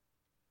me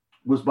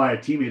was by a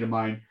teammate of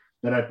mine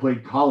that I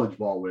played college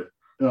ball with,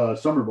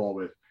 summer ball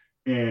with.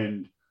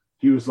 And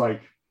he was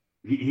like,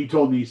 he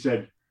told me, he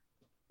said,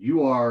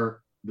 "You are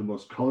the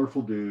most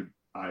colorful dude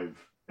I've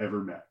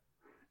ever met."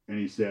 And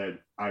he said,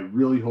 "I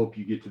really hope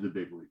you get to the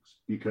big leagues,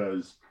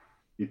 because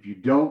if you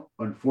don't,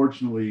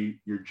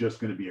 unfortunately, you're just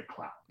going to be a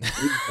clown."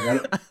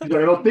 I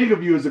don't think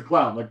of you as a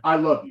clown. Like, I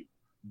love you.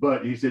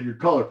 But he said, "You're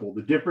colorful.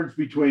 The difference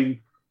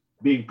between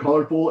being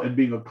colorful and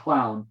being a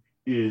clown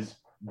is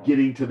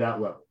getting to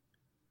that level."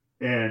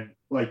 And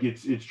like,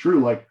 it's true.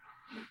 Like,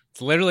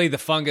 it's literally the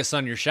fungus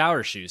on your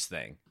shower shoes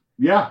thing.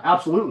 Yeah,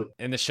 absolutely.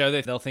 In the show,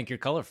 they'll think you're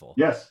colorful.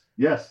 Yes.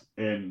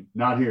 And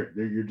not here.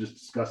 You're just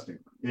disgusting.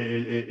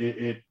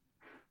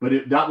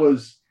 That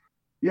was,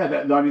 yeah,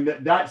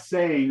 that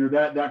saying, or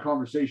that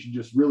conversation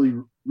just really,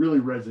 really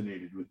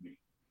resonated with me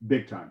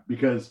big time,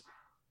 because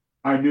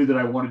I knew that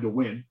I wanted to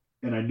win,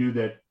 and I knew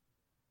that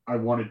I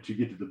wanted to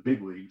get to the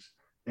big leagues.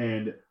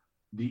 And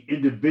the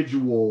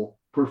individual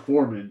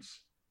performance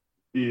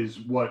is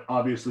what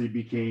obviously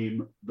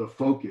became the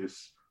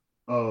focus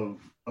of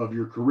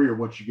your career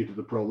once you get to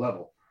the pro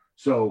level.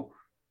 So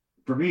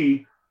for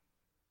me,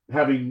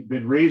 having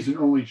been raised an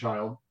only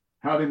child,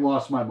 having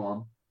lost my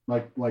mom,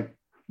 like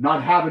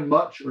not having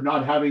much or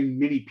not having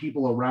many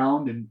people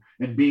around,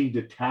 and being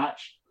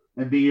detached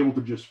and being able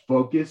to just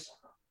focus,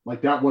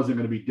 like, that wasn't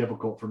going to be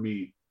difficult for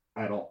me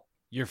at all.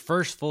 Your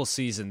first full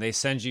season, they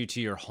send you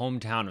to your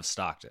hometown of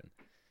Stockton.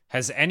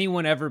 Has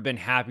anyone ever been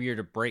happier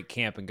to break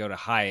camp and go to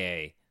high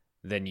A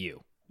than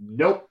you?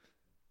 Nope.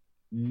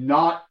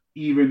 Not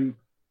even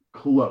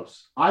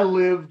close. I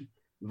lived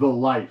the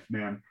life,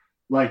 man.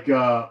 Like,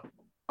 I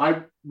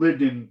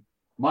lived in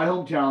my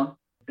hometown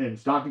in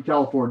Stockton,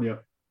 California,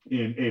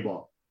 in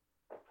A-ball.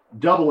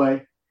 Double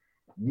A,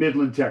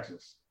 Midland,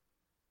 Texas.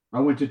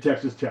 I went to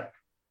Texas Tech,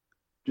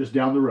 just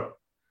down the road.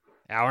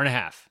 Hour and a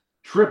half.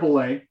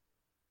 Triple A,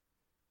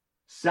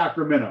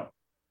 Sacramento,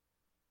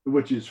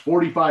 which is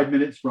 45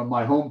 minutes from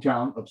my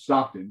hometown of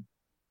Stockton,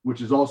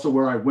 which is also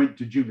where I went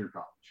to junior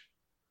college.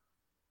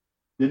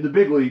 Then the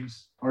big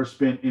leagues are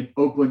spent in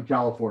Oakland,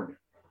 California,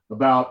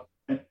 about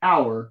an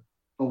hour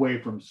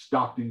away from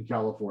Stockton,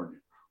 California,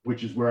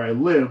 which is where I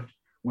lived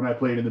when I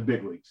played in the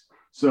big leagues.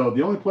 So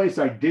the only place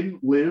I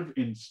didn't live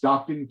in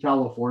Stockton,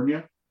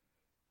 California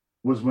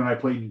was when I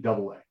played in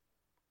Double A.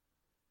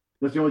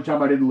 That's the only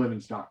time I didn't live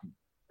in Stockton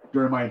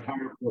during my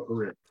entire pro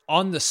career.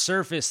 On the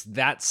surface,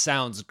 that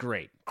sounds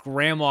great.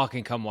 Grandma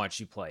can come watch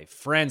you play.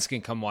 Friends can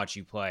come watch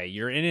you play.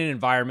 You're in an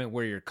environment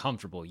where you're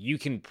comfortable. You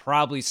can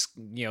probably,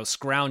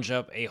 scrounge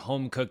up a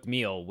home-cooked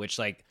meal, which,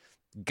 like,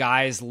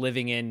 guys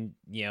living in,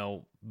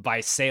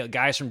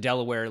 guys from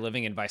Delaware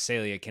living in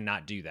Visalia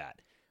cannot do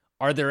that.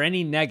 Are there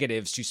any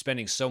negatives to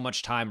spending so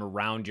much time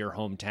around your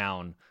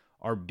hometown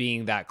or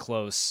being that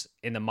close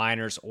in the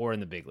minors or in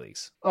the big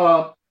leagues?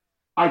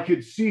 I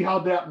could see how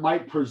that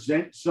might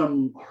present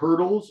some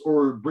hurdles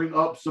or bring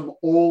up some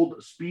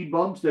old speed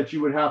bumps that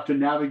you would have to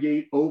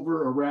navigate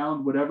over,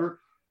 around, whatever.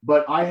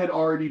 But I had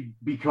already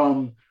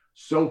become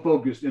so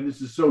focused, and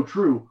this is so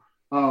true.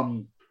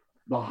 The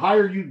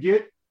higher you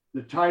get,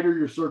 the tighter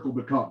your circle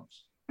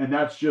becomes. And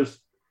that's just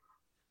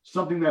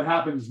something that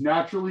happens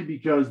naturally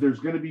because there's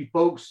going to be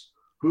folks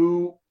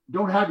who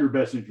don't have your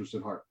best interest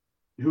at heart,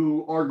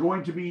 who are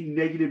going to be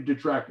negative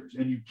detractors.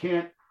 And you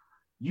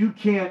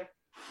can't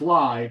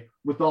fly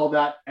with all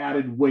that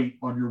added weight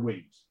on your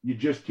wings. You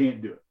just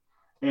can't do it.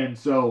 And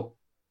so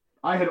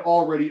I had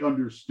already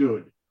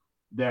understood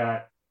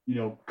that,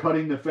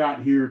 cutting the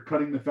fat here,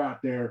 cutting the fat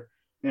there,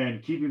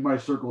 and keeping my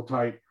circle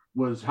tight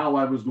was how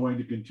I was going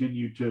to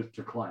continue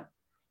to climb.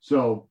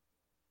 So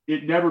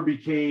it never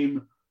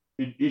became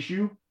an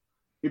issue.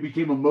 It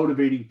became a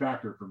motivating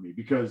factor for me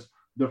because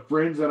the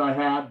friends that I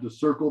had, the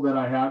circle that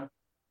I had,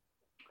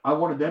 I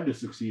wanted them to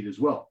succeed as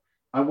well.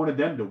 I wanted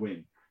them to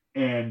win.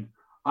 And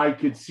I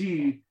could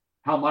see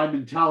how my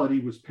mentality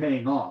was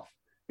paying off.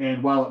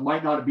 And while it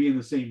might not be in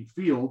the same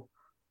field,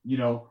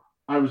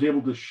 I was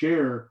able to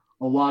share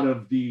a lot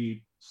of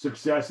the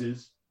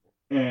successes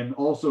and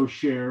also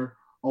share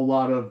a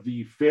lot of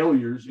the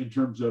failures in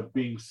terms of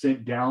being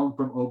sent down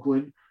from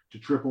Oakland to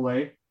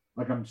AAA.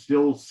 Like I'm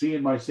still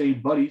seeing my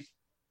same buddies,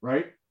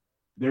 right?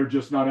 They're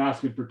just not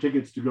asking for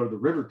tickets to go to the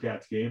River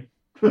Cats game.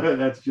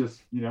 That's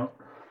just,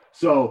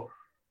 so,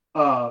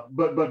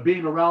 but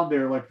being around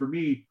there, like for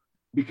me,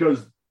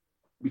 because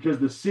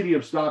the city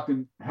of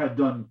Stockton had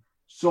done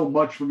so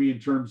much for me in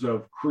terms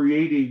of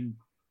creating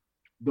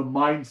the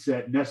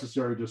mindset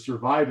necessary to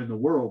survive in the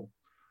world,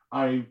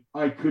 I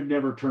could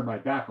never turn my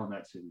back on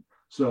that city.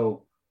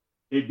 So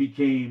it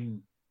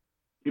became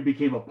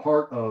a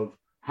part of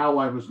how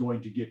I was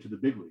going to get to the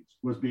big leagues,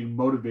 was being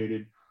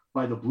motivated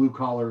by the blue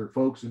collar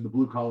folks and the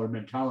blue collar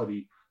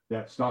mentality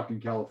that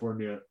Stockton,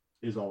 California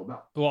is all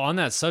about. Well, on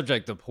that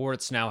subject, the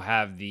Ports now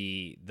have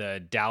the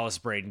Dallas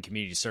Braden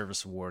Community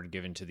Service Award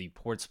given to the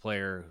Ports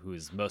player who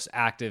is most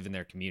active in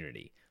their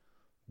community.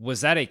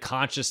 Was that a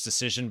conscious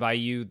decision by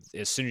you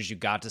as soon as you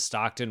got to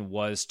Stockton,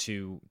 was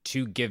to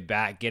give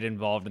back, get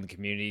involved in the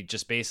community,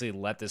 just basically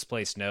let this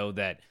place know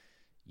that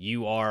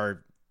you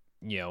are,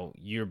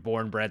 you're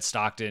born bred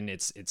Stockton.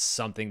 It's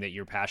something that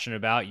you're passionate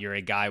about. You're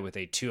a guy with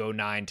a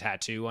 209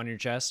 tattoo on your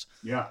chest.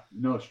 Yeah,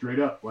 no, straight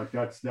up. Like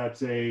that's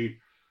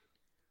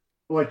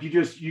like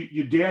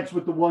you dance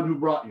with the one who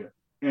brought you.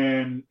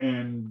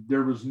 And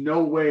there was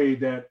no way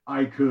that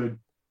I could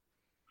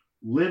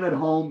live at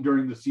home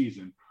during the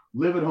season,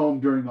 live at home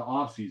during the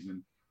off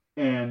season,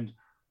 and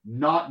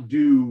not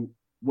do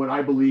what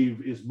I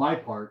believe is my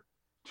part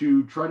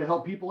to try to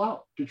help people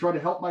out, to try to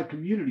help my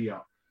community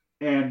out.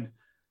 And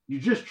you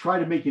just try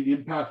to make an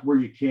impact where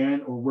you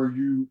can, or where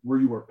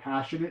you are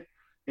passionate.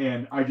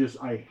 And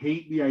I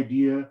hate the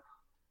idea,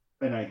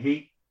 and I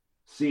hate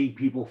seeing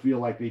people feel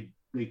like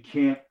they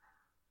can't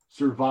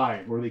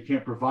survive, or they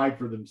can't provide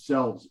for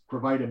themselves,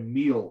 provide a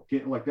meal.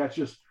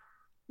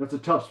 That's a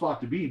tough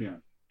spot to be,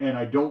 man. And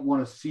I don't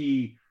want to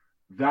see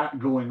that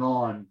going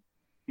on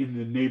in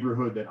the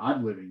neighborhood that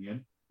I'm living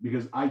in,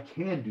 because I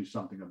can do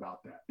something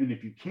about that. And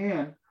if you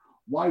can,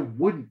 why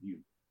wouldn't you?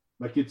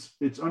 Like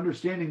it's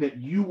understanding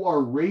that you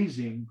are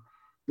raising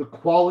the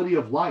quality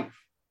of life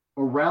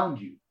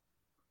around you,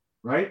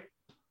 right?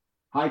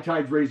 High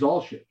tides raise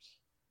all ships.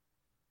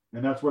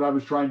 And that's what I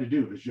was trying to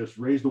do, is just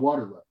raise the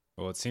water level.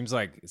 Well, it seems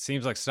like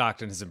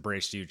Stockton has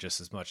embraced you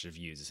just as much as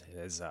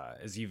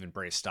you've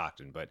embraced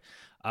Stockton. But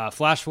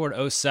flash forward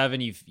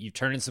 2007, you've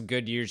turned in some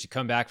good years. You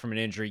come back from an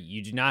injury.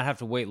 You do not have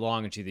to wait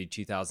long into the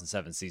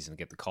 2007 season to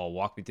get the call.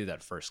 Walk me through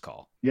that first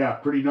call. Yeah,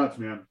 pretty nuts,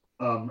 man.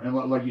 And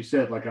like you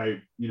said,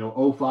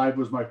 2005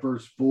 was my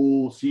first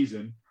full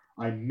season.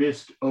 I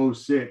missed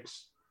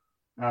 2006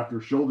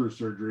 after shoulder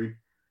surgery.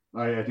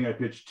 I think I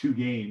pitched 2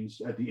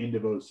 games at the end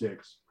of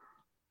 2006,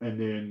 and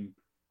then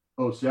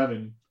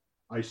 2007.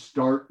 I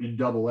start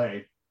in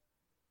AA,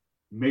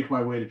 make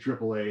my way to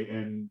AAA,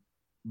 and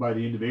by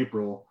the end of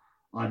April,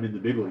 I'm in the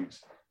big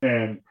leagues.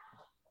 And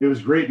it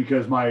was great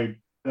because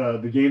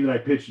the game that I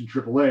pitched in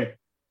AAA,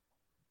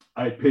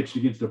 I pitched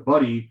against a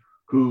buddy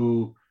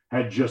who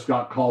had just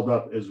got called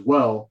up as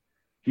well.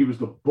 He was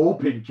the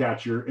bullpen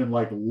catcher in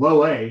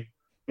low A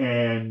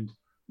and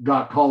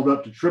got called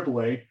up to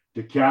AAA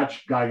to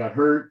catch. Guy got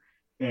hurt,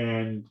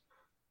 and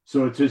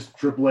so it's his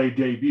AAA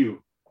debut.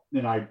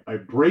 And I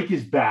break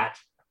his bat,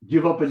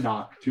 give up a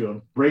knock to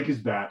him, break his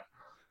bat,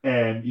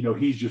 and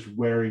he's just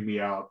wearing me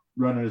out,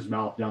 running his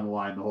mouth down the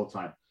line the whole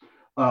time.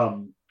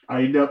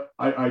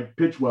 I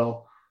pitch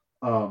well,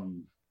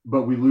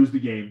 but we lose the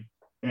game,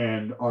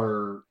 and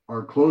our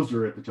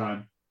closer at the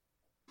time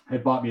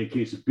had bought me a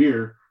case of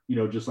beer,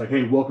 just like,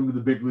 hey, welcome to the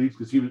big leagues,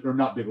 because he was, or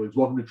not big leagues,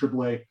 welcome to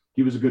AAA.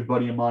 He was a good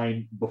buddy of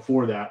mine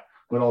before that,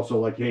 but also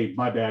like, hey,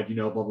 my bad,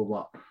 blah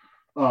blah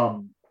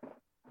blah.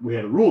 We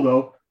had a rule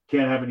though,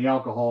 can't have any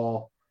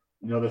alcohol.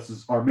 This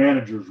is our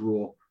manager's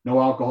rule. No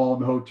alcohol in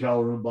the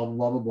hotel room, blah, blah,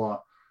 blah, blah, blah.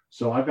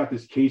 So I've got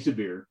this case of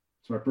beer.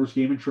 It's my first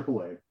game in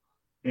AAA.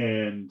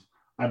 And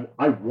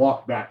I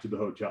walked back to the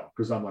hotel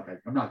because I'm like,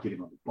 I'm not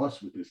getting on the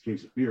bus with this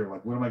case of beer.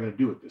 Like, what am I going to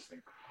do with this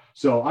thing?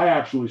 So I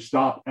actually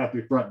stopped at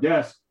the front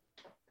desk.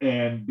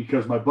 And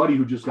because my buddy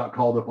who just got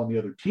called up on the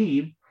other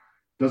team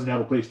doesn't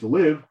have a place to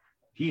live,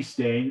 he's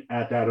staying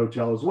at that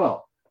hotel as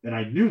well. And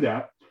I knew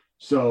that.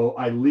 So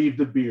I leave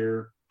the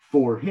beer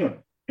for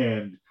him.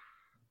 And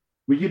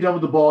we get done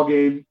with the ball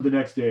game the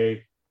next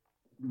day.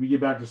 We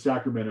get back to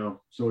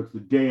Sacramento. So it's the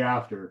day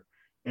after.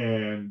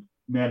 And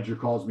manager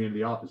calls me into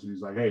the office and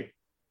he's like, hey,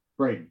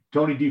 Braden,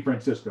 Tony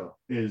DeFrancisco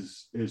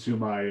is who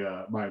my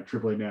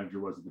AAA manager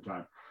was at the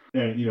time.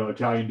 And,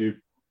 Italian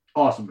dude,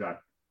 awesome guy.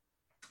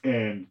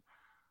 And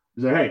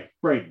he's like, hey,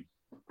 Braden,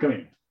 come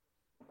in.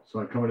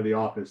 So I come into the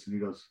office and he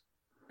goes,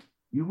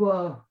 you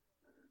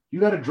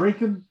got a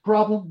drinking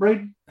problem,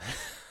 Braden?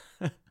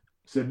 I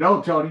said,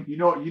 no, Tony, you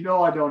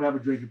know I don't have a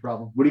drinking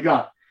problem. What do you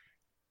got?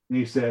 And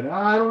he said,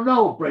 I don't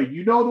know, Braden.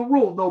 You know the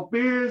rule. No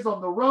beers on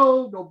the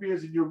road, no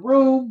beers in your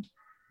room.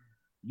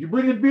 You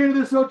bringing beer to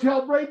this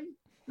hotel, Braden?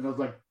 And I was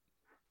like,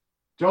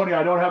 Tony,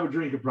 I don't have a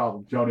drinking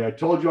problem. Tony, I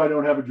told you I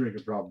don't have a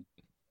drinking problem.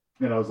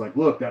 And I was like,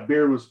 look, that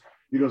beer was,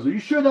 he goes, are you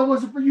sure that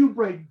wasn't for you,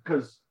 Braden?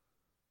 Because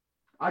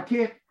I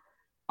can't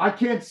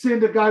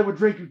send a guy with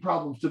drinking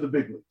problems to the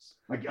big leagues.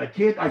 I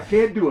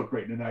can't do it,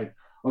 Braden. And I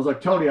was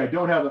like, Tony, I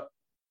don't have a,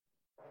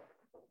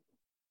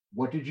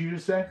 what did you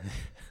just say?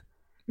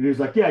 And he was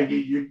like, yeah,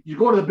 you're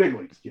going to the big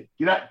leagues, kid.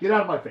 Get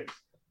out of my face.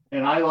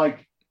 And I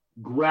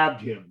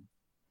grabbed him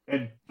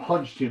and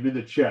punched him in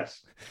the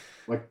chest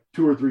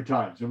 2 or 3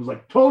 times. And was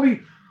like,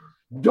 Tony,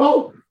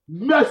 don't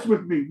mess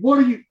with me. What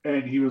are you?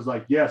 And he was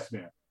like, yes,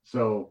 man.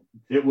 So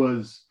it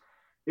was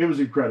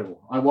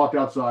incredible. I walked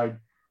outside,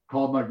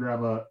 called my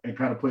grandma, and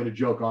kind of played a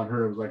joke on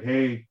her. It was like,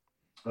 hey,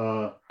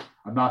 I'm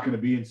not going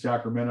to be in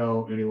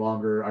Sacramento any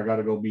longer. I got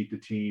to go meet the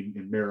team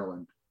in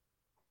Maryland.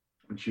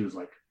 And she was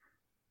like,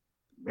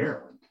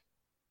 Maryland?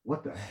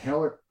 What the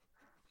hell?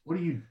 What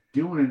are you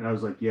doing? And I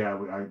was like, yeah,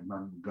 I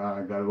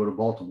got to go to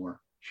Baltimore.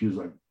 She was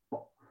like,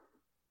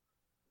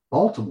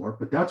 Baltimore?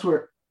 But that's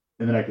where,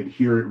 and then I could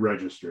hear it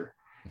register.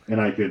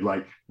 And I could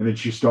and then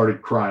she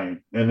started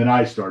crying. And then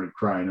I started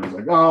crying. I was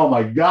like, oh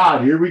my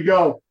God, here we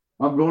go.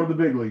 I'm going to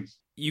the big leagues.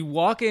 You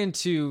walk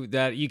into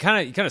that, you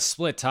kind of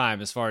split time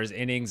as far as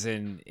innings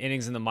in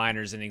the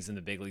minors, innings in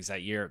the big leagues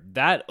that year.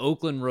 That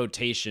Oakland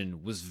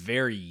rotation was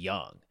very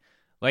young.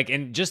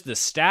 And just the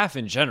staff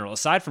in general,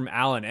 aside from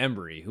Alan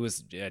Embry, who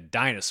was a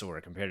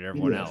dinosaur compared to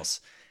everyone else,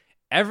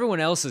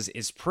 everyone else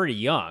is pretty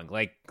young.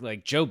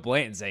 Like Joe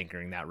Blanton's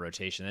anchoring that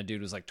rotation. That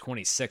dude was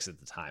 26 at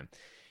the time.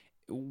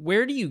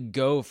 Where do you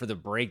go for the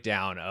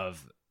breakdown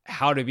of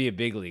how to be a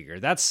big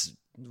leaguer? That's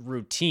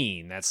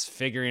routine. That's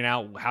figuring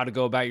out how to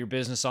go about your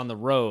business on the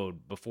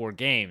road before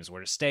games,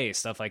 where to stay,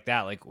 stuff like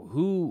that.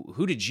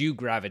 Who did you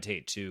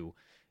gravitate to?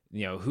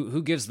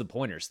 Who gives the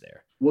pointers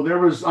there? Well, there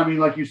was,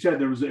 like you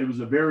said, it was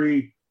a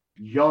very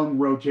young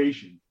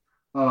rotation,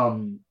 but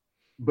an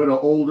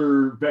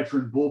older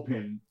veteran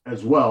bullpen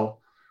as well.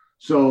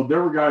 So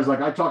there were guys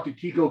I talked to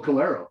Kiko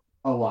Calero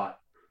a lot,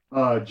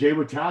 Jay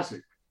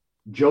Watasic,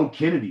 Joe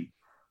Kennedy,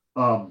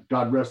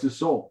 God rest his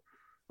soul,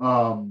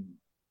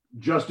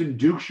 Justin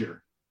Dukeshire,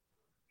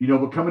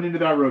 but coming into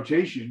that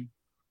rotation,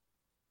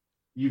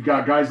 you've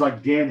got guys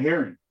like Dan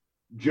Herring,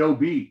 Joe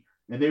B,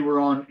 and they were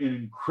on an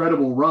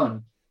incredible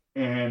run.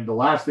 And the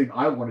last thing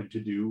I wanted to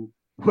do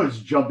was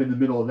jump in the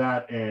middle of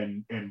that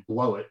and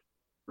blow it,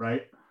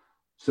 right?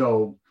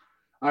 So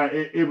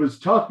it was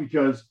tough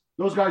because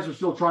those guys are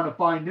still trying to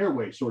find their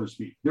way, so to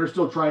speak. They're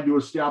still trying to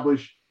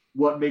establish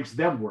what makes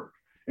them work.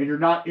 And you're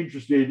not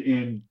interested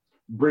in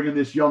bringing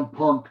this young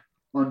punk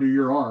under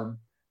your arm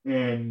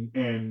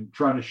and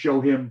trying to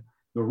show him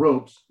the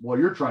ropes while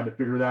you're trying to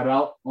figure that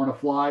out on a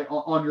fly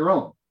on your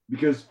own.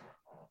 Because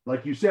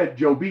like you said,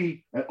 Joe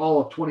B at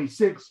all of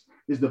 26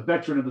 is the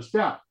veteran of the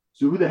staff.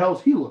 So who the hell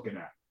is he looking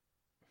at?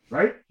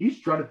 Right? He's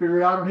trying to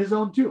figure it out on his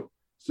own too.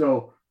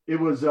 So it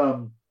was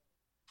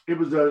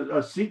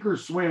a sink or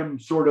swim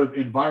sort of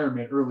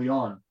environment early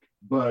on,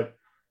 but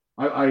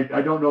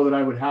I don't know that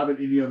I would have it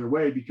any other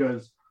way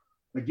because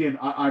again,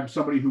 I'm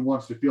somebody who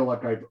wants to feel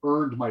like I've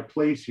earned my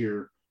place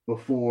here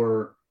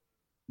before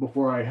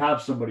I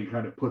have somebody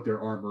kind of put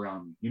their arm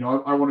around me.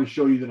 I want to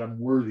show you that I'm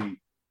worthy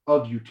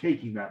of you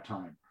taking that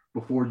time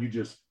before you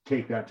just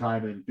take that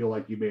time and feel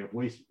like you may have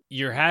wasted it.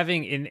 You're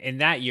having in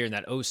that year, in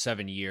that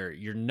 07 year,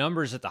 your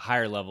numbers at the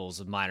higher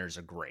levels of minors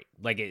are great.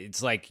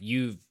 It's like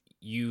you've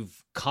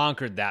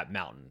conquered that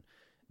mountain.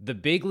 The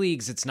big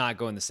leagues, it's not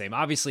going the same.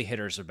 Obviously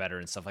hitters are better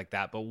and stuff like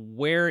that, but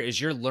where is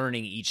your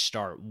learning each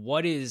start?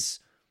 What is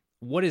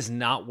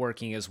not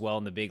working as well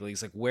in the big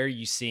leagues? Where are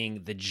you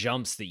seeing the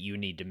jumps that you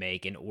need to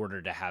make in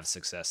order to have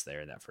success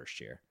there in that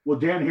first year? Well,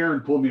 Dan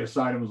Herring pulled me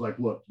aside and was like,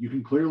 look, you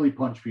can clearly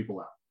punch people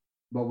out.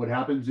 But what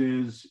happens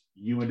is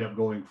you end up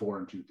going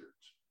 4 2/3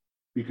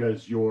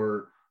 because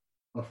you're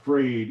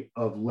afraid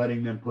of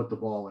letting them put the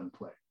ball in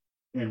play.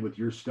 And with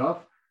your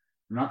stuff,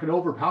 You're not going to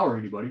overpower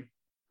anybody.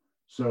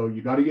 So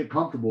you got to get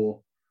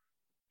comfortable,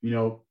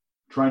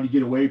 trying to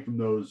get away from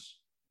those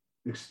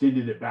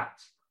extended at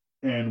bats.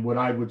 And what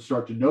I would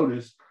start to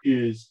notice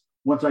is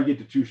once I get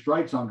to 2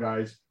 strikes on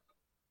guys,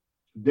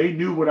 they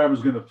knew what I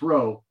was going to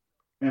throw.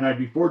 And I'd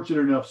be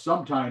fortunate enough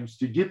sometimes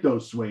to get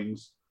those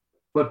swings.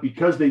 But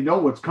because they know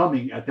what's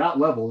coming at that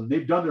level and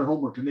they've done their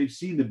homework and they've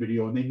seen the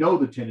video and they know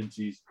the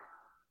tendencies,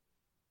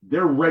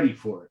 they're ready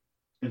for it.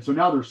 And so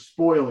now they're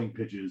spoiling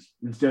pitches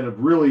instead of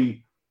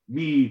really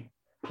me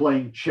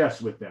playing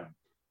chess with them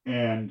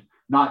and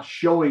not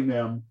showing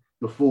them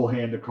the full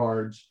hand of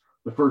cards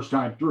the first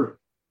time through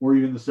or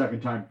even the second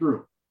time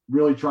through,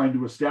 really trying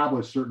to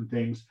establish certain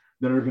things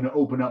that are going to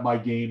open up my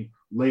game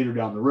later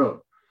down the road.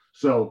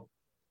 So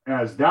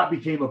as that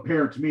became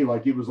apparent to me,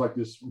 like it was like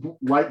this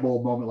light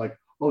bulb moment, like,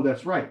 oh,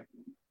 that's right.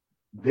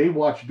 They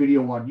watch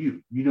video on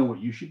you. You know what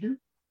you should do?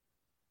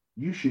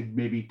 You should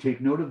maybe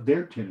take note of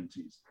their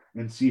tendencies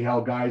and see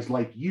how guys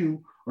like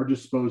you are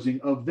disposing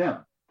of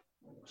them.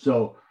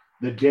 So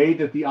the day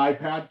that the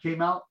iPad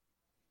came out,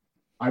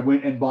 I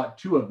went and bought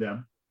 2 of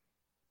them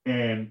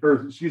I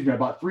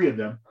bought 3 of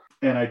them.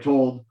 And I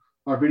told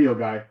our video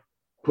guy,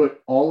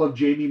 put all of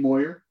Jamie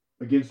Moyer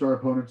against our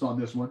opponents on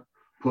this one,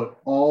 put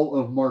all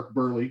of Mark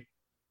Burley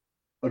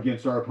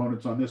against our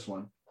opponents on this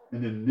one.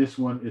 And then this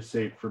one is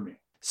saved for me.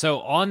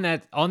 So on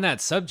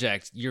that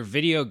subject, your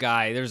video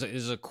guy,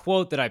 there's a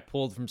quote that I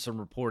pulled from some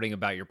reporting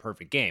about your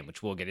perfect game,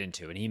 which we'll get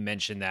into. And he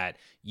mentioned that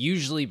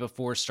usually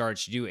before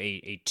starts, you do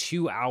a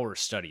 2-hour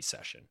study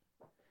session.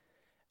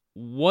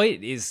 What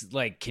is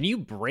can you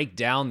break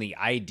down the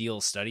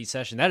ideal study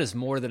session? That is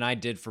more than I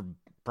did for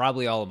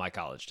probably all of my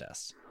college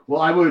tests.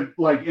 Well, I would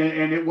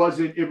and it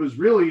was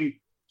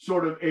really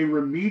sort of a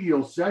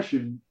remedial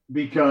session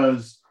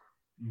because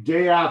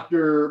day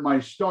after my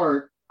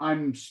start,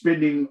 I'm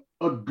spending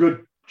a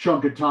good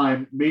chunk of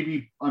time,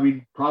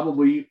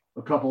 probably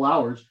a couple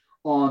hours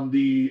on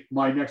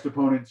my next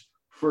opponent's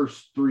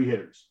first 3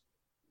 hitters.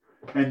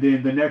 And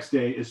then the next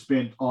day is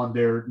spent on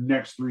their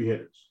next 3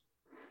 hitters.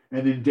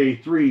 And then day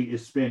 3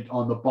 is spent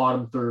on the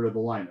bottom third of the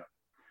lineup.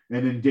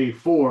 And then day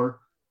 4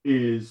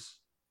 is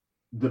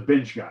the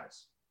bench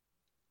guys.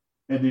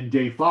 And then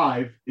day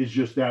 5 is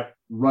just that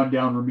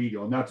rundown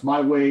remedial. And that's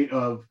my way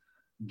of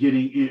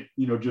getting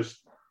it, just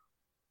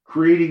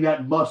creating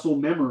that muscle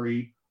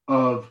memory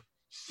of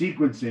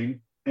sequencing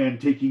and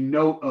taking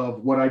note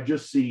of what I've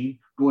just seen,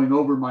 going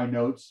over my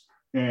notes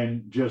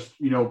and just,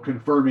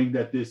 confirming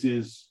that this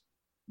is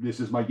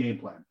my game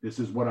plan. This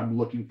is what I'm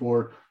looking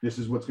for. This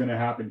is what's going to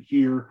happen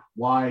here.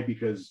 Why?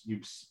 Because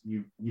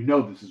you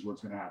know this is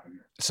what's going to happen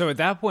here. So at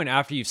that point,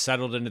 after you've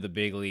settled into the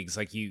big leagues,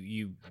 like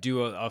you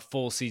do a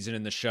full season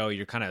in the show,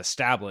 you're kind of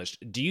established.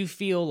 Do you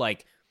feel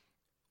like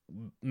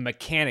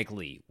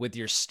mechanically with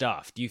your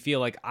stuff, do you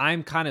feel like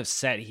I'm kind of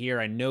set here?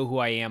 I know who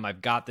I am.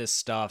 I've got this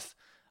stuff.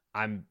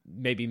 I'm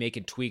maybe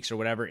making tweaks or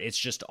whatever. It's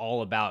just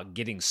all about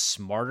getting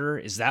smarter.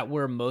 Is that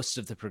where most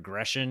of the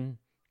progression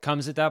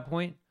comes at that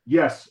point?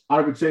 Yes, I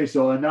would say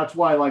so. And that's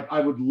why, I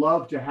would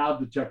love to have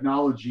the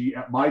technology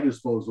at my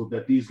disposal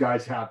that these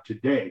guys have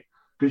today,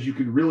 because you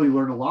can really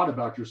learn a lot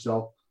about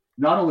yourself,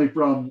 not only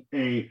from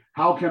a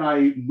how can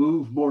I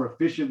move more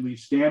efficiently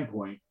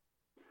standpoint,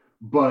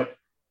 but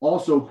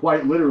also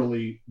quite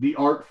literally the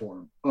art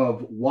form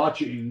of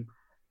watching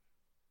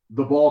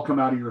the ball come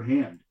out of your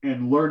hand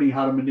and learning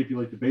how to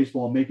manipulate the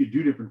baseball and make it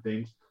do different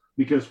things.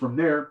 Because from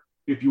there,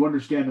 if you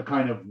understand the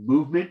kind of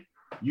movement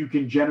you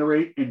can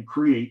generate and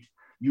create,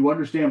 you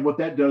understand what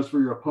that does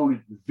for your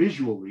opponent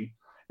visually.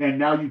 And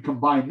now you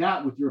combine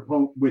that with your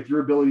opponent, with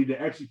your ability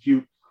to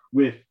execute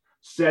with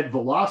said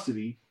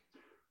velocity.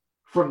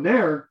 From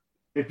there,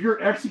 if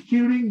you're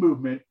executing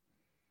movement,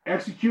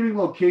 executing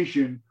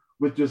location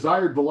with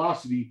desired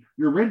velocity,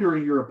 you're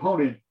rendering your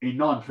opponent a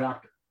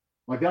non-factor.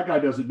 That guy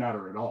doesn't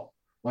matter at all.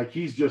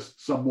 He's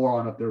just some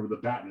moron up there with a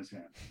bat in his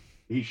hand.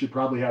 He should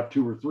probably have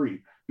 2 or 3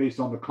 based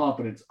on the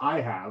confidence I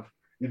have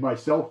in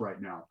myself right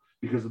now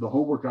because of the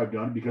homework I've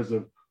done, because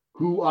of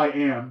who I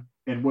am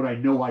and what I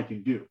know I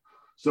can do.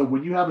 So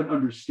when you have an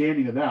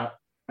understanding of that,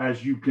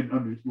 as you can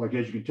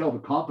tell, the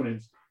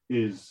confidence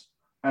is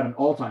at an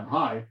all-time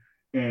high,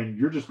 and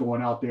you're just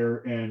going out there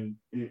and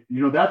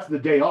that's the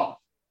day off.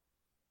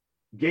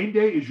 Game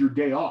day is your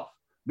day off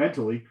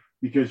mentally,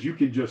 because you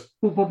can just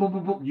boom, boom, boom,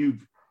 boom,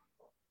 boom.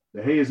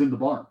 The hay is in the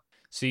barn.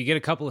 So you get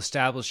a couple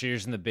established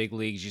years in the big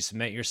leagues. You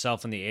cement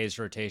yourself in the A's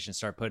rotation,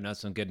 start putting up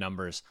some good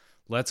numbers.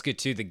 Let's get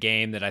to the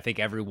game that I think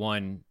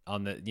everyone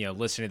on the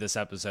listening to this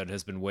episode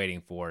has been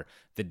waiting for.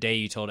 The day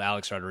you told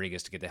Alex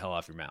Rodriguez to get the hell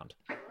off your mound.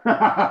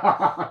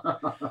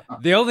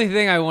 The only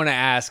thing I want to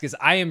ask is,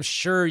 I am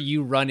sure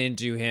you run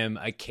into him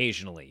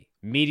occasionally,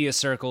 media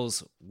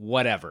circles,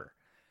 whatever.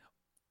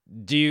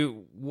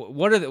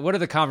 What are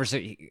the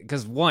conversations?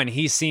 Because one,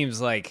 he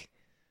seems like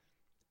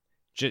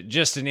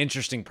just an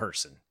interesting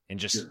person, and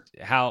just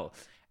sure.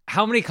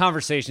 How many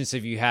conversations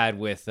have you had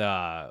with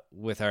our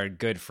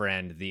good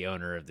friend, the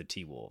owner of the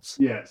T-Wolves?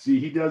 Yeah, see,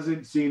 he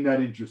doesn't seem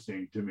that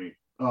interesting to me.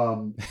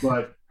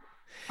 But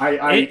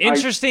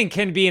Interesting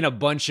can be in a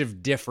bunch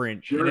of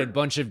different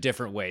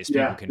ways.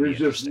 Yeah, People can there's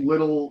be just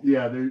little.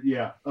 Yeah, there.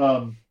 Yeah.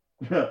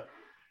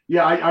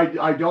 Yeah.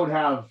 I don't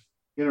have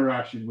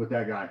interaction with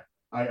that guy.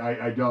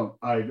 I don't.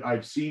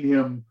 I've seen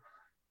him.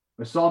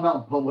 I saw him out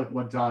in public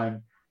one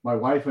time. My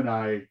wife and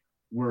I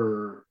we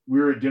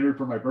were at dinner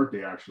for my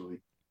birthday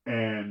actually,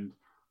 and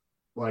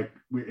like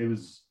it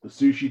was a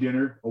sushi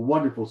dinner, a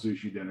wonderful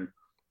sushi dinner,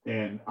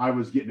 and I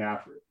was getting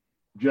after it,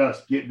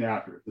 just getting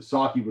after it. The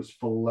sake was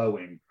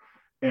flowing,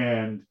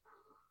 and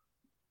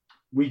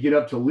we get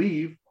up to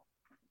leave,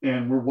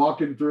 and we're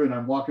walking through, and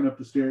I'm walking up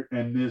the stairs,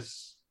 and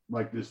this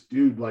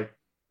dude, like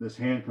this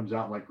hand comes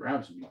out and like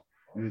grabs me,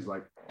 and he's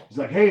like,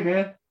 hey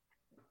man,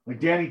 like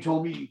Danny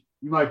told me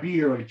you might be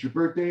here, like it's your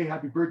birthday,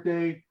 happy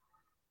birthday,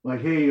 like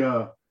hey,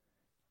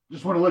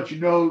 just want to let you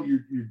know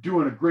you're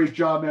doing a great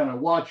job, man. I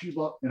watch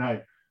you, and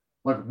I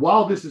like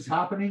while this is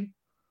happening,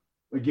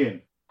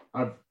 again,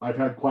 I've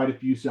had quite a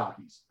few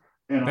sakis,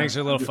 and things are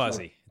a little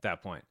fuzzy like, at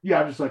that point.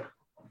 Yeah, I'm just like,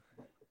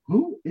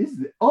 who is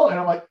this? Oh, and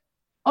I'm like,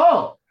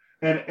 oh,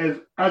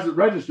 and as it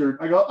registered,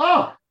 I go,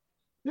 oh,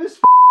 this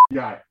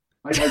guy.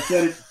 I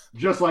said it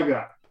just like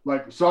that.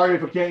 Like, sorry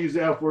if I can't use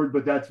the F word,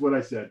 but that's what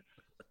I said,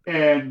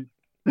 and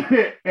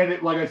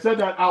it like I said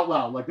that out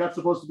loud, like that's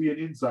supposed to be an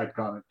inside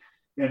comment.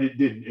 And it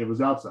didn't. It was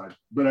outside.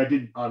 But I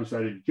didn't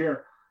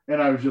care. And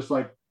I was just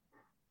like,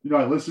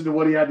 I listened to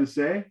what he had to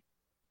say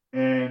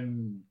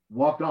and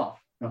walked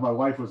off. And my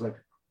wife was like,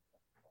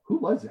 who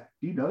was that?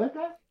 Do you know that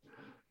guy?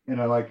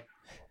 And I like,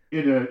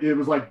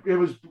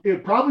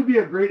 it'd probably be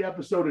a great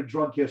episode of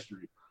Drunk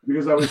History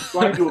because I was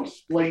trying to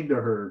explain to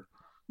her,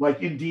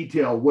 like in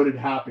detail, what had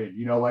happened.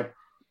 Like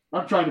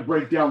I'm trying to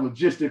break down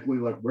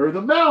logistically, like where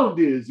the mound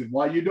is and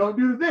why you don't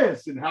do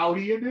this and how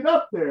he ended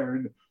up there.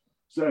 And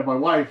so my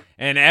wife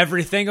and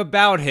everything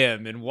about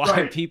him and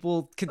why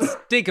people can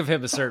think of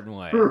him a certain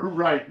way.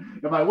 Right.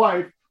 And my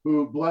wife,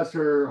 who bless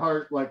her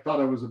heart, like thought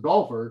I was a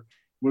golfer,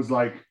 was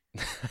like,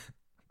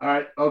 all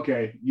right,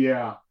 okay,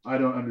 yeah, I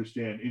don't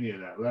understand any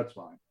of that. That's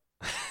fine.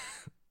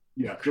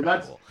 Yeah. So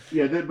that's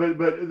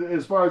but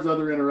as far as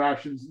other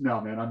interactions, no,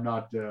 man, I'm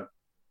not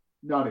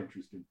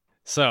interested.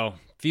 So a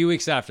few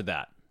weeks after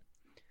that,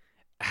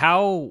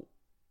 how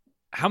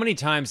many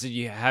times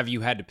have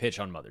you had to pitch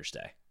on Mother's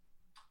Day?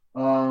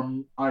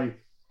 I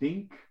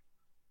think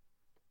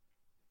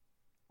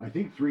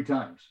 3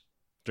 times.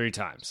 3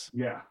 times.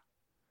 Yeah.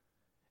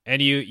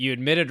 And you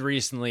admitted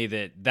recently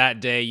that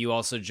day you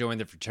also joined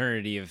the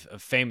fraternity of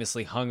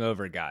famously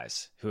hungover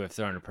guys who have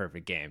thrown a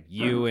perfect game.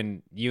 You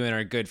and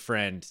our good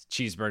friend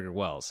Cheeseburger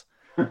Wells.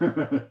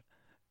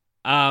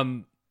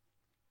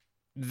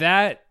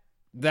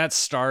 That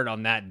start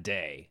on that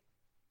day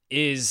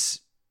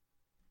is,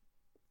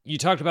 you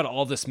talked about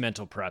all this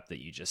mental prep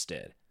that you just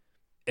did.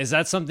 Is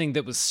that something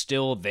that was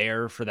still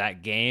there for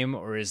that game,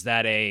 or is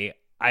that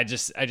I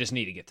just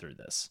need to get through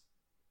this?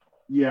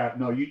 Yeah,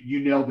 no, you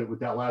nailed it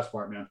with that last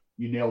part, man.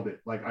 You nailed it.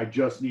 Like, I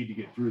just need to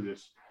get through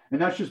this.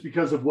 And that's just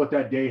because of what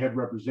that day had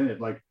represented.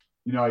 Like,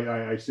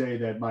 I say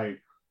that my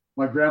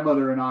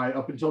grandmother and I,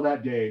 up until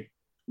that day,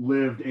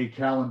 lived a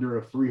calendar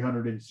of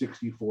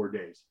 364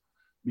 days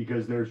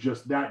because there's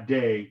just that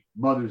day,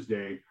 Mother's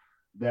Day,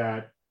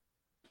 that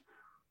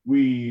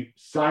we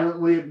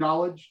silently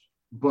acknowledged,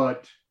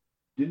 but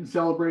didn't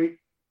celebrate,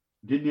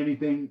 didn't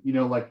anything,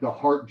 like the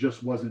heart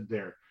just wasn't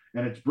there.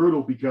 And it's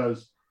brutal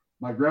because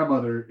my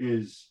grandmother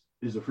is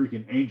a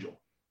freaking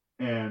angel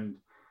and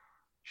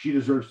she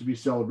deserves to be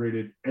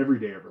celebrated every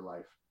day of her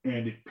life.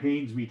 And it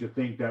pains me to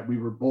think that we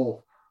were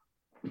both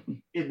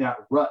in that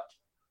rut,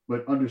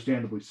 but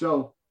understandably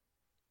so.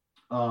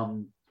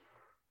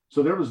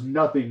 So there was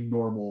nothing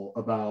normal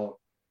about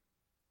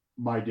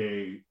my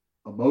day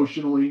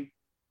emotionally,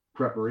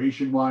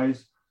 preparation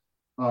wise.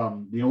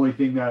 The only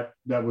thing that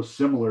was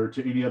similar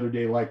to any other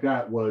day like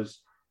that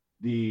was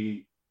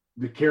the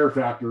care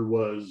factor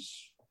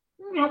was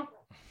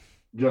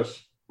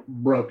just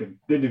broken.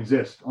 Didn't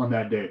exist on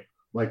that day.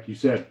 Like you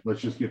said,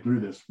 let's just get through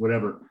this,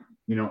 whatever.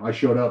 I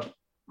showed up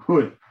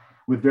with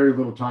very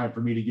little time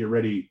for me to get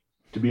ready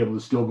to be able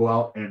to still go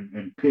out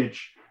and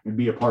pitch and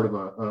be a part of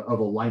a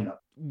lineup.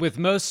 With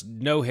most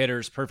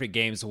no-hitters, perfect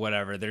games,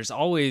 whatever, there's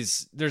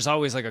always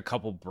like a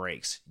couple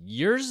breaks.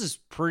 Yours is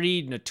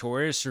pretty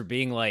notorious for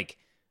being like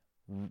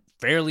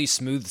fairly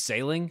smooth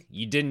sailing.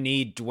 You didn't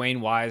need Dwayne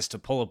Wise to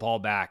pull a ball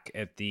back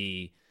at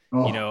the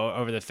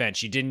over the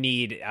fence. You didn't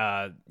need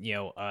a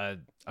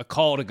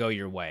call to go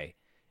your way,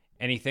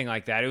 anything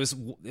like that. It was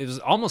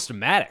almost a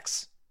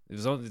Maddox.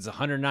 It's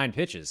 109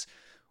 pitches.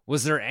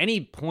 Was there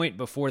any point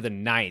before the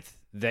 9th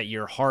that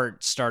your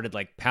heart started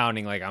like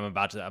pounding, like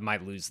I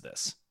might lose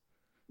this?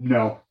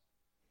 No.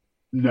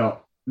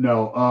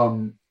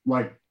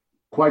 Like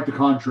quite the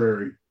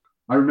contrary.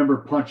 I remember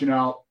punching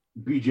out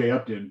BJ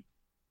Upton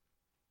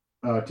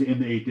to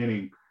end the 8th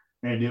inning,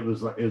 and it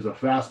was a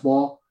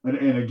fastball.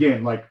 And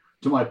again, like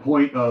to my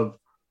point of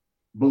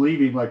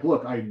believing, like,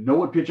 look, I know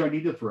what pitch I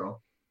need to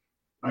throw.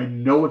 I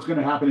know what's going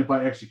to happen if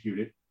I execute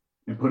it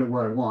and put it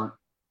where I want.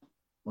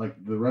 Like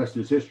the rest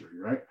is history,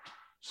 right?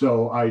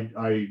 So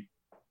I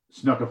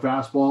snuck a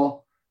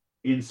fastball,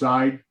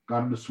 inside,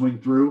 got him to swing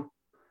through.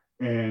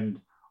 And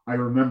I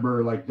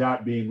remember like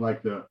that being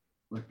like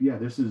yeah,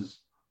 this is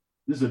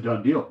a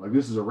done deal. Like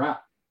this is a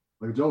wrap.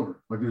 Like it's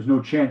over. Like there's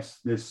no chance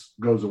this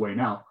goes away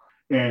now.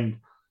 And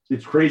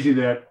it's crazy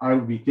that I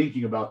would be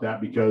thinking about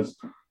that because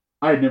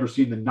I had never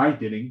seen the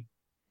ninth inning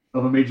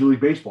of a Major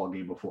League Baseball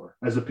game before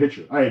as a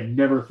pitcher. I had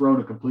never thrown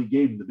a complete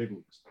game in the big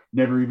leagues.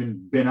 Never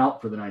even been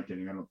out for the ninth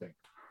inning, I don't think.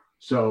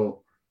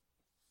 So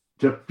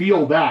to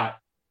feel that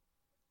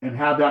and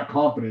have that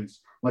confidence,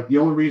 like the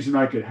only reason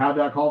I could have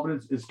that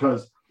confidence is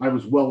because I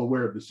was well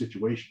aware of the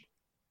situation.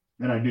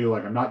 And I knew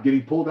like I'm not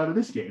getting pulled out of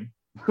this game.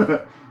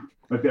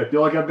 Like I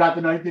feel like I've got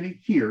the ninth inning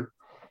here.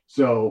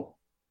 So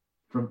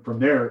from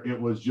there, it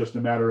was just a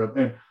matter of,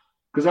 and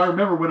because I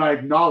remember when I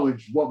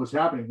acknowledged what was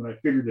happening, when I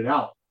figured it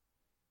out,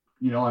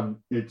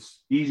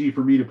 it's easy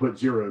for me to put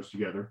zeros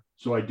together.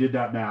 So I did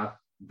that math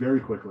very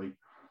quickly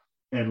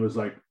and was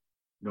like,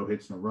 no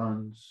hits, no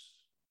runs,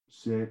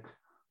 sick.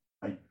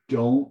 I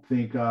don't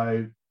think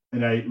and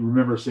I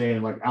remember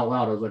saying like out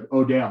loud, I was like,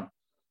 oh, damn.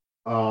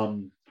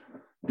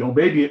 Don't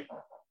baby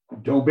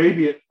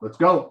it. Let's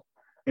go.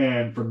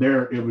 And from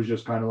there, it was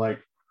just kind of like,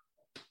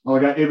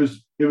 it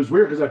was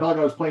weird because I felt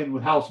like I was playing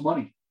with house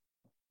money,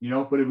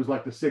 but it was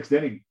like the sixth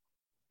inning.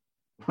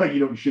 Like,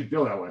 you should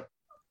feel that way.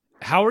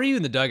 How are you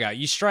in the dugout?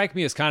 You strike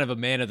me as kind of a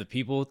man of the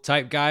people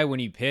type guy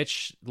when you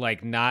pitch,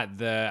 like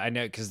not I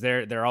know, because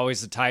they're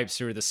always the types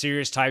who are the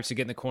serious types who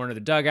get in the corner of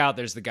the dugout.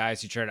 There's the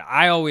guys who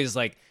I always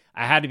I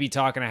had to be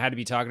talking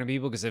to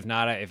people because if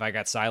not, if I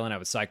got silent, I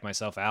would psych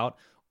myself out.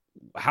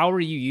 How are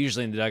you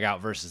usually in the dugout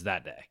versus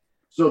that day?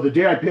 So the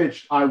day I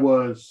pitched, I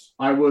was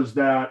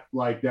that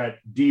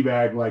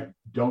D-bag, like,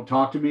 don't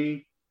talk to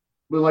me.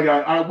 But like,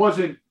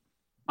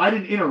 I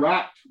didn't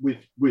interact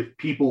with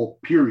people,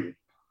 period.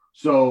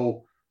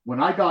 So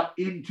when I got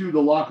into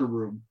the locker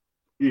room,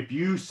 if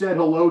you said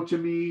hello to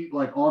me,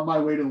 like on my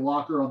way to the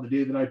locker on the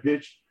day that I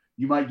pitched,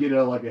 you might get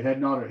a head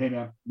nod or, hey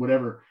man,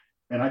 whatever.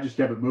 And I just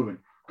kept it moving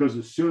because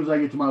as soon as I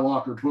get to my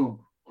locker,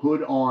 boom,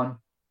 hood on,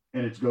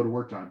 and it's go to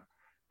work time.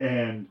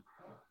 And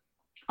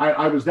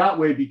I was that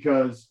way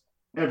because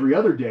every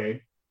other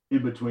day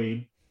in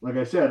between, like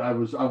I said, I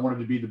wanted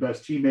to be the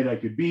best teammate I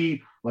could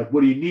be. Like,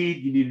 what do you need?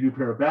 You need a new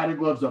pair of batting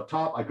gloves up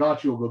top. I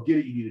got you. I'll go get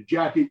it. You need a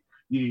jacket.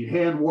 You need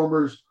hand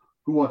warmers.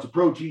 Who wants a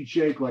protein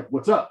shake? Like,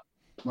 what's up?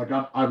 Like,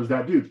 I was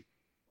that dude.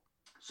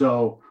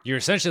 So you're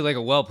essentially like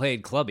a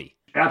well-played clubby.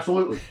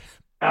 Absolutely.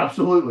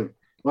 Absolutely.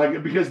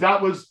 Like, because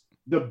that was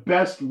the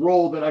best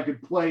role that I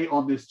could play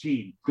on this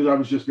team because I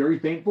was just very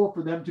thankful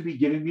for them to be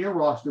giving me a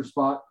roster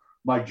spot.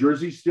 My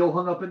jersey still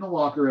hung up in the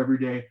locker every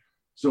day.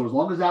 So as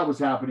long as that was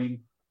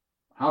happening,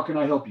 how can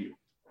I help you?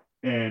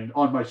 And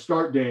on my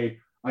start day,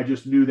 I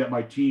just knew that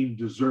my team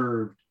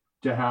deserved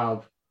to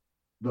have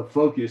the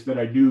focus that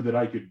I knew that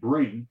I could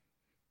bring.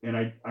 And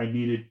I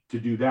needed to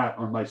do that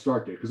on my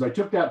start day because I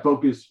took that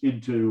focus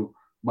into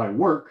my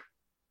work,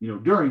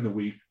 during the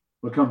week.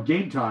 But come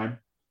game time,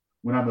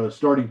 when I'm a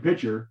starting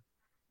pitcher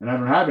and I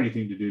don't have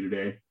anything to do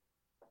today,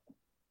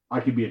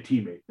 I can be a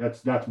teammate.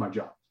 That's my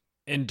job.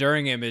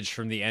 Enduring image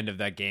from the end of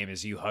that game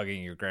is you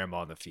hugging your grandma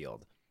on the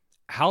field.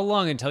 How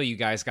long until you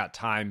guys got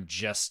time,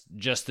 just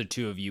the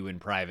two of you in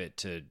private,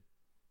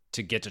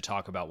 to get to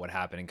talk about what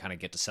happened and kind of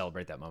get to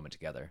celebrate that moment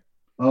together?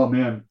 Oh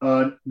man,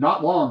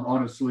 not long,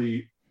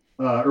 honestly.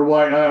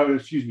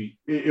 Excuse me.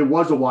 It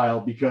was a while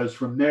because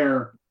from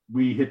there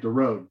we hit the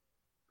road,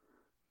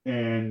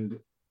 and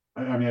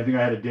I think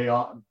I had a day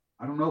off.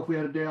 I don't know if we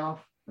had a day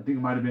off. I think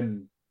it might have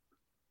been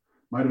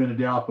a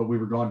day off, but we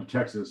were going to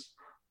Texas,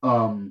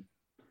 and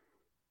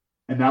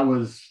that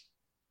was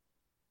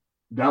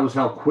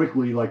how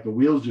quickly like the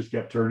wheels just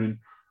kept turning.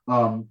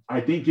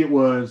 I think it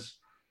was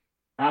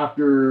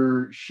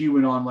after she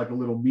went on like a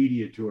little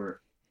media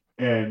tour.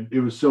 And it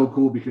was so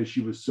cool because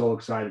she was so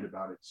excited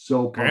about it.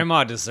 So pumped.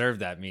 Grandma deserved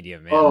that media,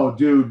 man. Oh,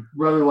 dude,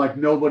 brother, like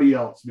nobody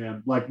else,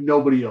 man. Like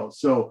nobody else.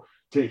 So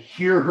to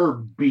hear her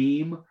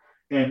beam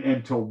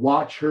and to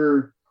watch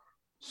her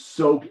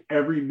soak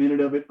every minute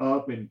of it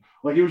up. And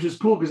like, it was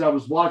just cool because I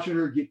was watching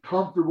her get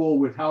comfortable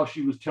with how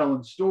she was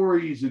telling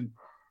stories and,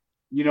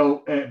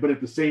 but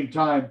at the same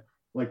time,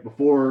 like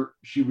before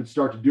she would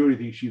start to do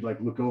anything, she'd like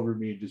look over at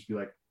me and just be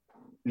like,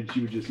 and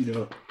she would just,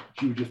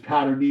 she would just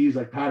pat her knees,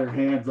 like pat her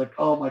hands, like,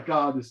 oh my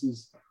God,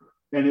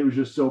 and it was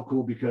just so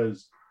cool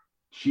because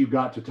she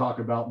got to talk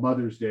about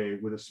Mother's Day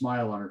with a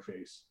smile on her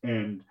face.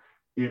 And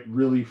it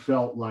really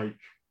felt like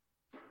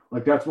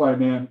that's why,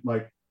 man,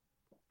 like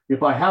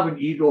if I have an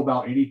ego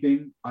about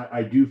anything,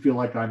 I do feel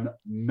like I'm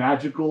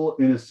magical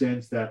in a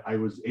sense that I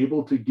was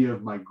able to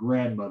give my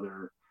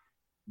grandmother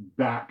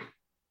back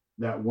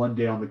that one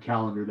day on the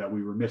calendar that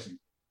we were missing.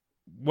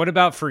 What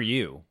about for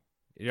you?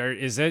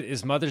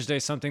 Is Mother's Day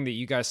something that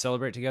you guys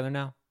celebrate together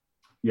now?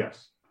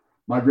 Yes.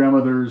 My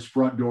grandmother's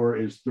front door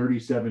is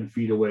 37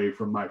 feet away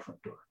from my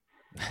front door.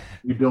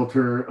 We built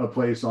her a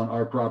place on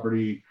our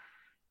property.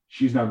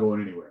 She's not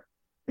going anywhere.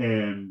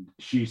 And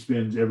she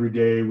spends every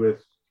day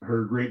with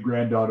her great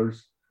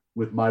granddaughters,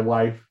 with my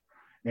wife.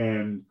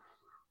 And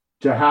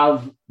to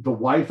have the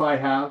wife I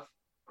have,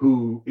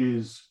 who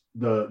is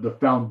the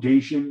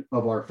foundation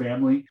of our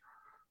family,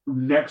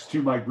 next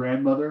to my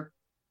grandmother,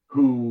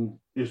 who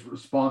is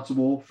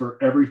responsible for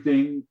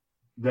everything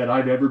that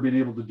I've ever been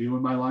able to do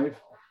in my life.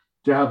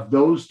 To have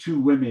those two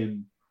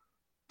women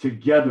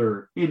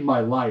together in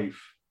my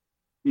life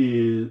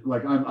is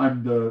like,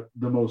 I'm the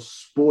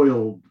most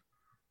spoiled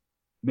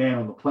man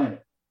on the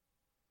planet.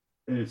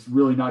 And it's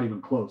really not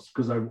even close,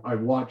 because I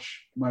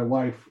watch my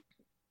wife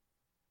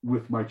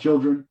with my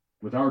children,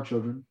 with our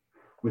children,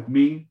 with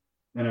me,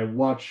 and I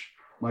watch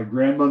my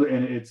grandmother,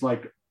 and it's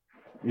like,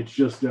 it's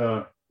just,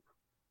 I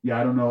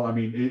don't know. I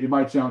mean, it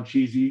might sound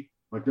cheesy.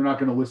 Like, they're not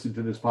going to listen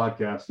to this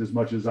podcast as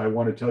much as I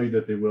want to tell you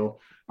that they will.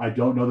 I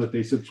don't know that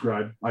they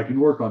subscribe. I can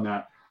work on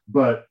that,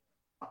 but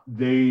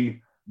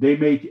they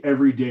make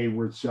every day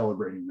worth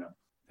celebrating them.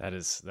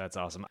 That's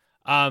awesome.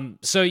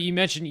 So you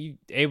mentioned you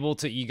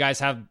guys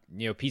have,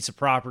 piece of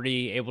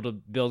property, able to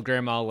build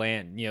grandma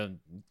land,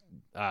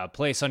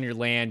 place on your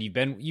land.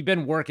 You've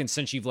been working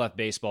since you've left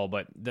baseball,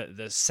 but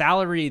the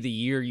salary the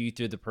year you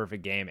threw the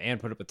perfect game and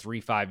put up a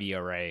 3.5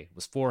 ERA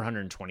was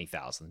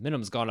 $420,000.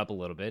 Minimum's gone up a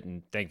little bit,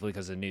 and thankfully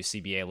because of the new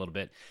CBA a little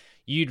bit.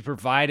 You'd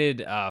provided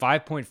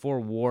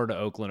 5.4 WAR to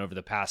Oakland over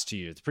the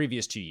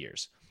previous 2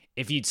 years.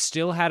 If you'd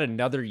still had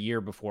another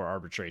year before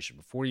arbitration,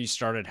 before you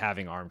started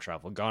having arm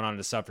trouble, gone on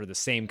to suffer the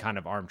same kind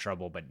of arm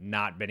trouble, but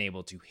not been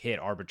able to hit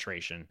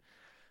arbitration,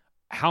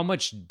 how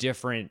much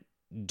different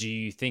do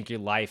you think your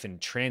life and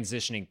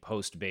transitioning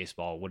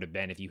post-baseball would have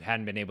been if you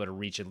hadn't been able to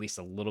reach at least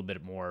a little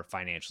bit more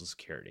financial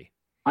security?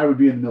 I would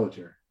be in the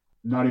military.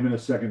 Not even a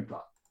second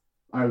thought.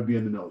 I would be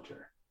in the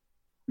military,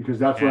 because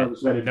that's where I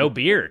was headed. No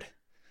beard.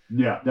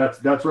 Yeah,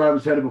 that's where I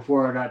was headed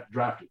before I got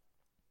drafted.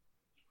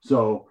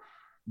 So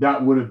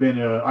that would have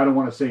been I don't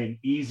want to say an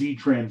easy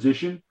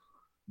transition,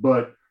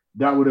 but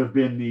that would have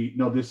been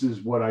this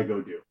is what I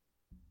go do.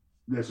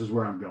 This is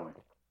where I'm going.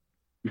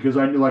 Because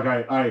I knew, like,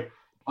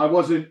 I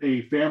wasn't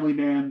a family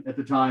man at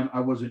the time.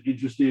 I wasn't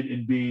interested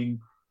in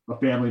being a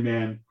family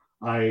man.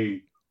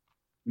 I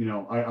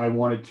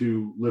wanted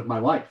to live my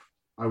life.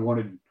 I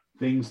wanted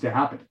things to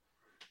happen.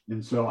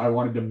 And so I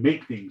wanted to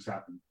make things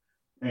happen.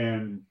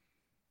 And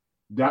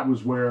that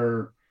was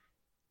where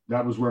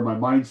my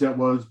mindset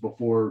was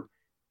before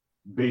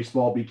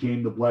baseball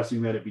became the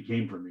blessing that it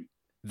became for me.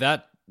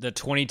 The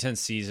 2010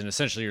 season,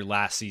 essentially your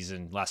last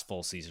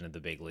full season in the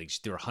big leagues,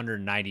 you threw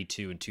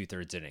 192 and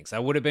 2/3 innings.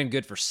 That would have been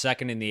good for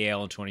second in the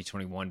AL in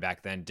 2021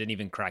 back then. Didn't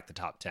even crack the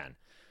top 10.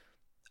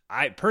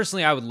 I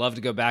would love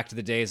to go back to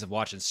the days of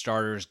watching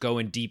starters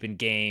going deep in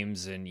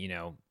games and,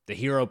 the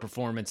hero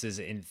performances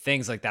and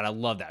things like that. I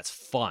love that. It's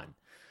fun.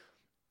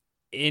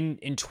 In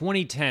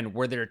 2010,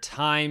 were there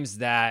times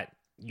that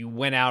you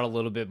went out a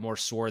little bit more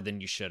sore than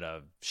you should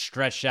have,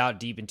 stretched out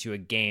deep into a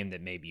game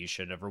that maybe you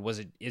should have, or were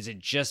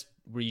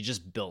you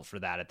just built for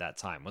that at that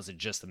time? Was it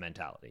just the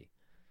mentality?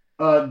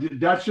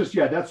 That's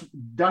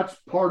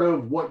part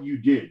of what you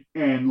did.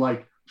 And,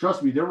 like,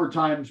 trust me, there were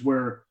times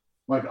where,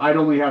 like, I'd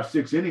only have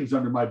 6 innings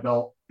under my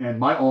belt and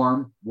my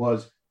arm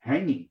was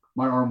hanging.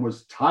 My arm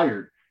was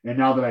tired. And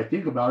now that I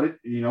think about it,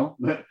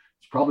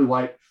 it's probably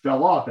why it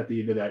fell off at the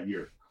end of that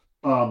year.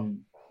 But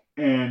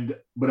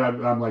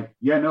I'm like,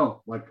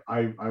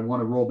 I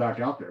want to roll back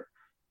out there.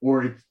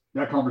 Or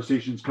that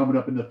conversation's coming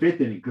up in the 5th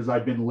inning because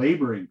I've been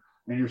laboring,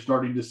 and you're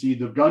starting to see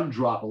the gun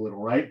drop a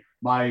little, right?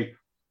 My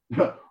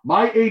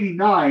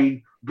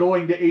 89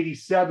 going to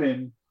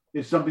 87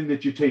 is something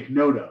that you take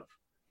note of.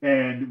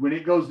 And when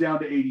it goes down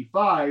to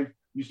 85,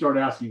 you start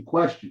asking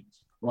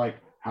questions like,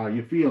 how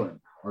you feeling?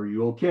 Are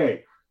you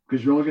okay?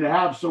 Because you're only going to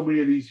have so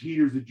many of these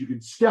heaters that you can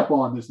step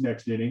on this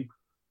next inning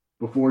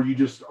before you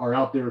just are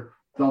out there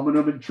thumbing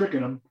them and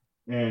tricking them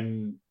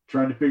and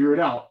trying to figure it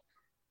out.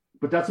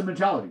 But that's a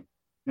mentality.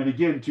 And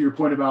again, to your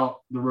point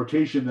about the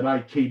rotation that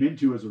I came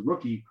into as a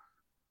rookie,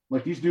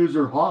 like, these dudes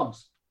are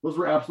hogs. Those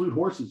were absolute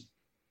horses.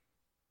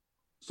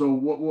 So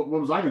what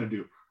was I going to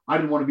do? I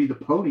didn't want to be the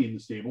pony in the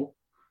stable.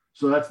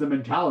 So that's the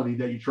mentality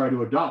that you try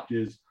to adopt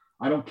is,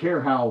 I don't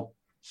care how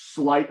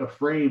slight a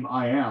frame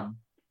I am,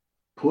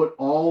 put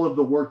all of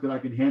the work that I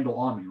can handle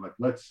on me. Like,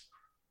 let's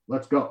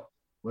go.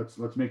 Let's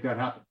make that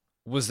happen.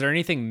 Was there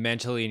anything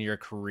mentally in your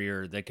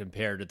career that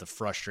compared to the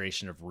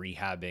frustration of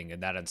rehabbing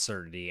and that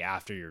uncertainty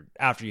after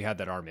you had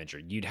that arm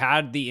injury? You'd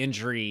had the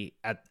injury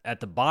at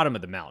the bottom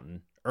of the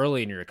mountain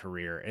early in your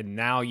career, and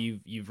now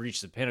you've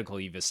reached the pinnacle,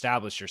 you've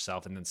established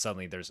yourself, and then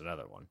suddenly there's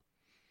another one.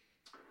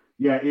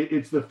 Yeah,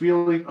 it's the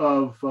feeling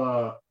of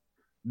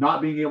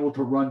not being able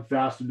to run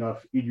fast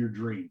enough in your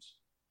dreams,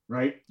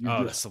 right?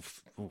 You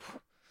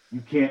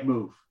can't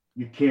move.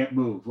 You can't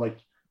move. Like,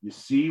 you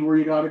see where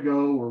you got to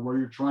go or where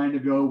you're trying to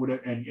go,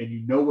 and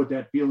you know what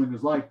that feeling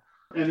is like.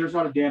 And there's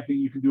not a damn thing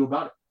you can do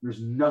about it.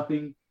 There's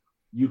nothing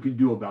you can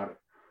do about it.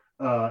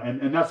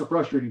 And that's the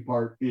frustrating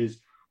part,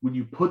 is when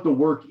you put the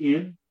work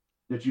in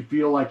that you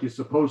feel like is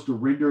supposed to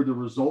render the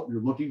result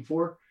you're looking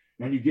for,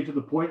 and you get to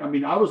the point. I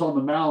mean, I was on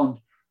the mound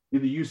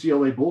in the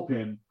UCLA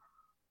bullpen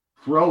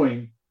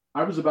throwing.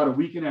 I was about a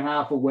week and a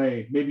half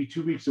away, maybe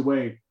 2 weeks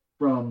away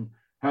from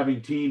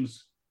having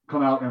teams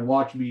come out and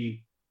watch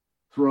me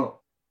throw.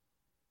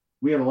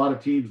 we had a lot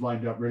of teams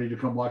lined up ready to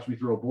come watch me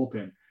throw a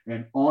bullpen.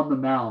 And on the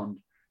mound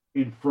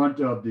in front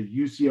of the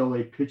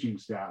UCLA pitching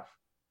staff,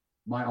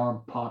 my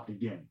arm popped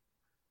again.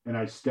 And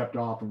I stepped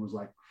off and was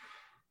like,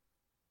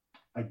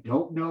 I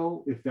don't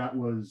know if that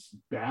was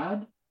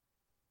bad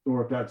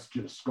or if that's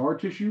just scar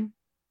tissue.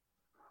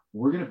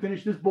 We're going to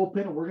finish this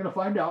bullpen and we're going to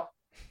find out.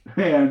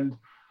 And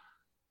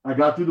I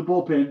got through the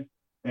bullpen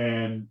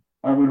and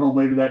I went home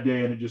later that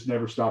day and it just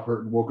never stopped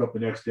hurting. Woke up the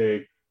next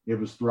day. It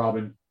was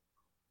throbbing.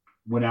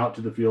 Went out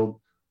to the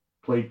field,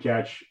 played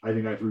catch. I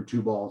think I threw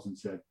 2 balls and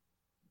said,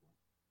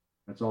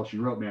 that's all she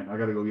wrote, man. I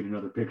got to go get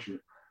another picture.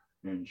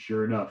 And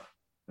sure enough,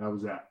 that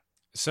was that.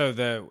 So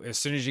as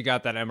soon as you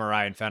got that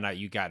MRI and found out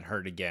you got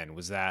hurt again,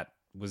 was that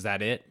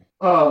it?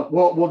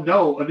 Well,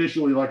 no.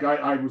 Initially, like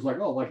I was like,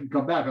 oh, I can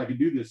come back. I can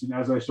do this. And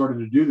as I started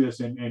to do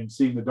this and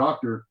seeing the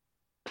doctor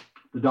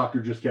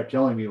just kept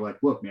telling me, like,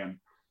 look,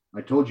 man,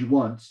 I told you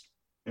once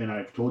and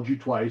I've told you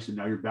twice, and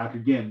now you're back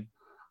again.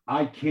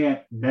 I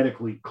can't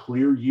medically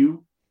clear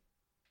you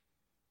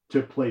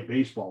to play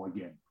baseball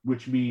again,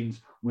 which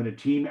means when a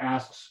team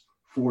asks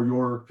for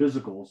your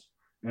physicals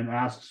and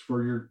asks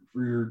for your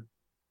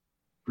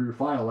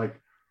file, like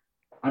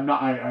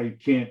I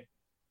can't,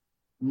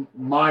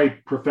 my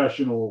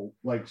professional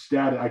like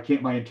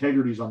status, my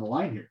integrity's on the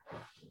line here.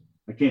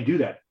 I can't do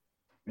that.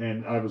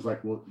 And I was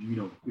like, well,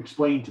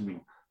 explain to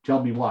me,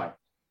 tell me why.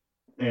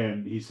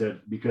 And he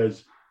said,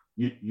 because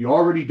you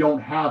already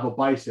don't have a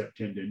bicep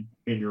tendon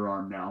in your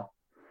arm now.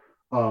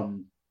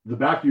 The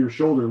back of your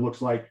shoulder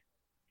looks like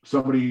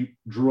somebody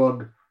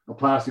drug a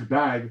plastic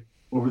bag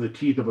over the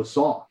teeth of a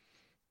saw.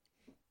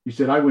 He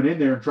said, I went in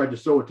there and tried to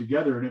sew it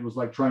together, and it was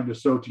like trying to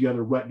sew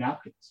together wet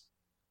napkins.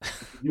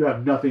 You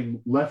have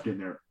nothing left in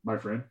there, my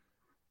friend.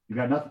 You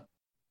got nothing.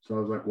 So I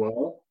was like,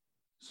 well,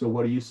 so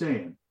what are you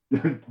saying?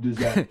 Does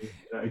that mean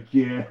I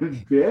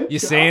can't pitch? You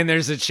saying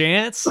there's a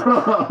chance?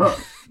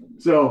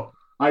 So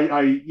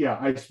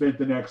I spent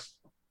the next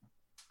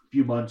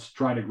few months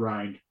trying to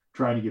grind,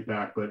 trying to get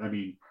back. But I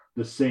mean,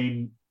 the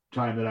same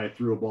time that I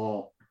threw a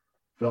ball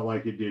felt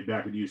like it did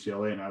back at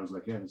UCLA. And I was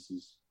like, yeah,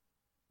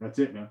 that's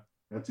it, man.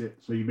 That's it.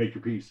 So you make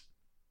your peace.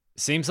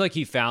 Seems like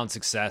you found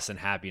success and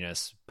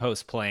happiness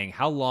post playing.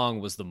 How long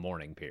was the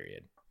mourning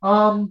period?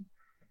 Not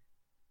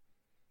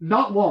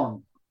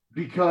long,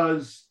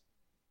 because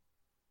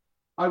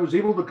I was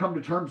able to come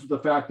to terms with the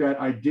fact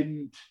that I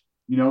didn't,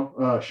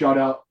 shout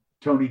out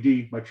Tony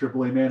D, my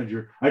AAA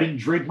manager. I didn't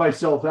drink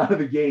myself out of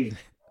the game.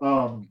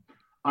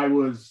 I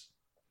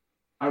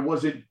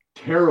wasn't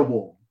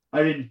terrible.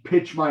 I didn't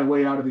pitch my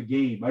way out of the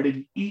game. I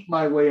didn't eat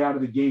my way out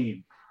of the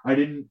game. I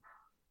didn't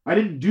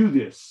do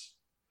this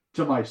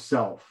to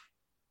myself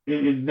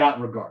in that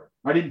regard.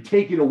 I didn't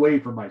take it away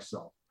from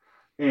myself.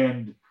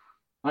 And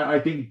I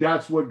think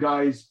that's what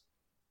guys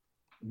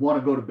want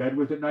to go to bed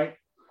with at night,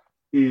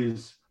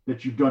 is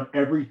that you've done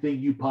everything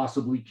you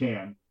possibly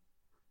can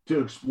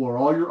to explore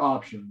all your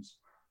options,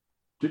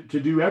 to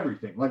do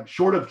everything. Like,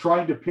 short of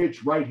trying to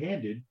pitch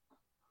right-handed,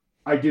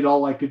 I did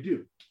all I could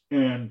do.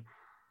 And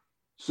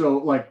so,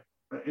 like,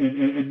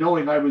 and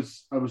knowing I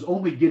was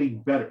only getting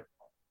better,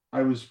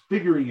 I was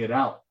figuring it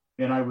out,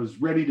 and I was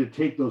ready to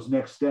take those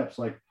next steps.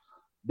 Like,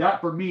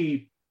 that for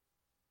me,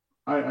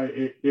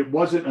 it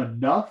wasn't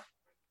enough,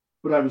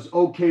 but I was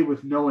okay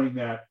with knowing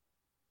that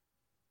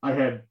I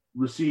had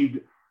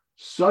received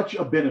such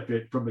a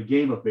benefit from the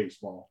game of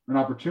baseball, an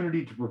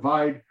opportunity to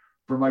provide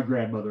for my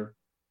grandmother.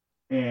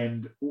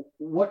 And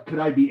what could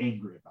I be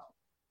angry about?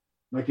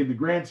 Like, in the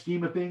grand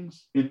scheme of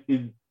things,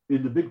 in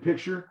the big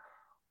picture,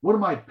 what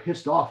am I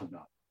pissed off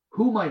about?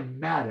 Who am I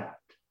mad at?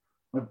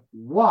 Like,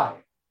 why?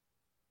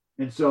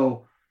 And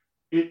so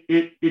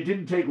it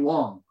didn't take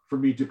long for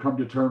me to come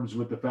to terms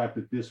with the fact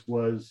that this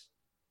was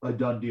a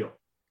done deal.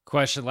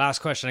 Last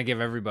question I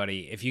give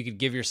everybody. If you could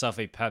give yourself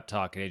a pep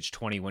talk at age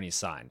 20 when you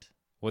signed,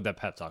 what would that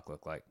pep talk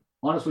look like?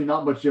 Honestly,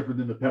 not much different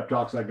than the pep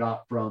talks I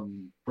got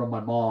from my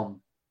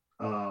mom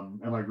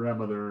and my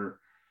grandmother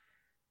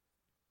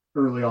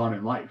early on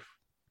in life.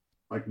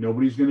 Like,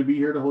 nobody's going to be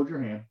here to hold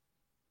your hand.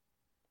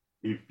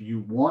 If you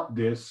want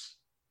this,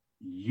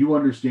 you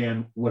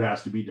understand what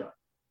has to be done.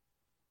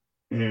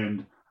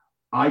 And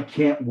I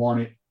can't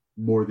want it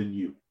more than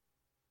you.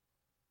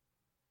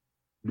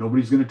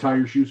 Nobody's going to tie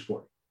your shoes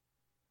for you.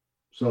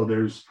 So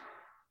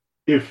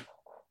if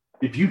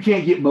you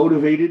can't get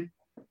motivated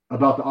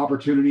about the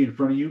opportunity in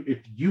front of you, if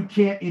you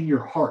can't in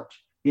your heart,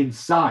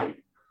 inside,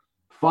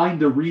 find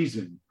the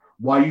reason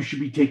why you should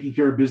be taking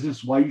care of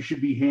business, why you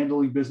should be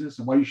handling business,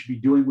 and why you should be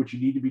doing what you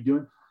need to be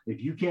doing,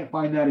 if you can't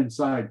find that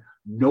inside,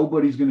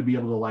 nobody's going to be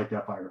able to light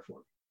that fire for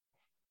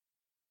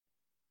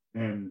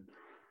you. And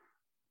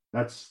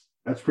that's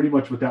pretty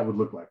much what that would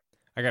look like.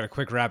 I got a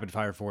quick rapid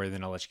fire for you,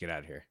 then I'll let you get out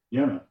of here.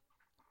 Yeah, man.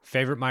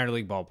 Favorite minor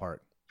league ballpark?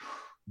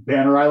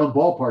 Banner Island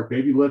Ballpark,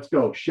 baby. Let's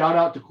go. Shout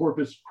out to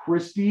Corpus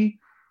Christi.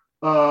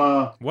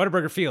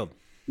 Whataburger Field.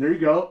 There you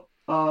go.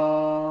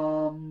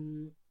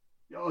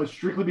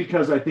 Strictly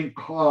because I think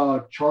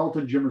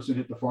Charlton Jimerson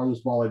hit the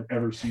farthest ball I've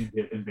ever seen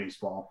hit in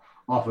baseball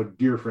off a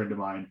dear friend of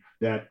mine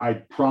that I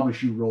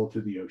promise you rolled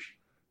to the ocean.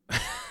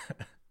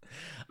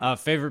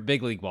 Favorite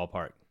big league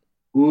ballpark?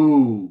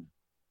 Ooh.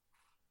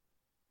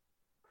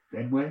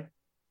 Fenway?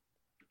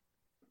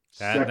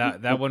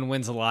 That one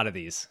wins a lot of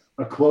these.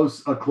 A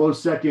close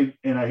second,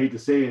 and I hate to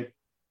say it,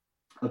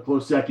 a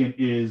close second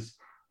is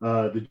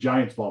the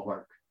Giants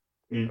ballpark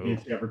in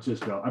San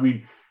Francisco. I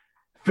mean,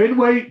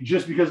 Fenway,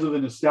 just because of the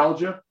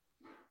nostalgia.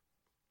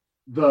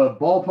 The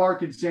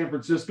ballpark in San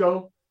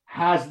Francisco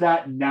has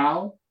that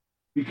now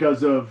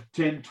because of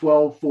 10,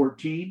 12,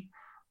 14.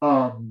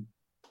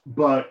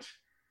 But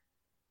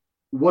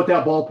what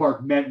that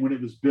ballpark meant when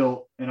it was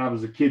built, and I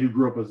was a kid who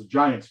grew up as a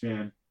Giants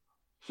fan.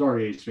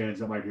 Sorry, A's fans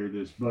that might hear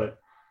this, but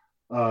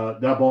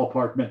that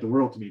ballpark meant the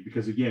world to me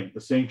because, again,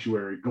 a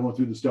sanctuary. Going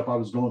through the stuff I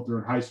was going through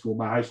in high school,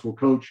 my high school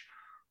coach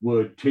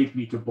would take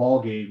me to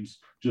ball games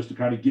just to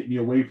kind of get me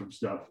away from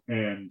stuff.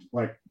 And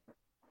like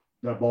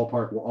that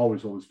ballpark will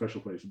always hold a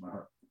special place in my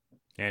heart.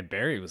 And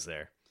Barry was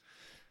there.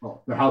 Oh,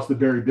 the house that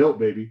Barry built,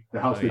 baby. The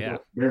house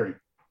built Barry.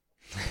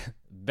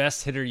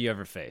 Best hitter you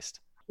ever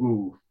faced?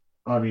 Ooh,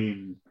 I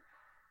mean,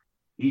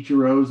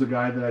 Ichiro's a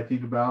guy that I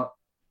think about.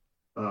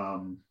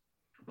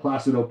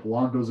 Placido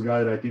Polanco's a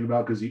guy that I think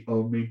about because he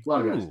owned me. A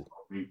lot of guys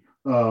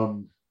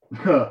owned me.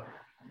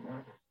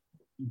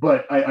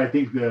 But I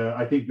think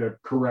the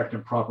correct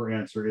and proper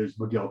answer is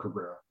Miguel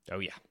Cabrera. Oh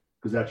yeah,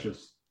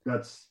 because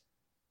that's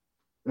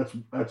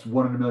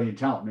 1 in a million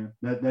talent, man.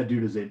 That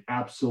dude is an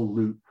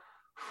absolute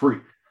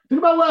freak. Think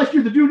about last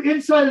year, the dude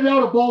inside and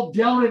out, a ball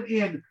down and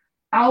in,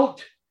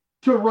 out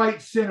to right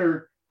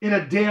center in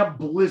a damn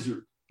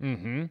blizzard.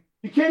 Mm-hmm.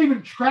 You can't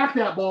even track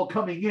that ball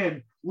coming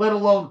in, let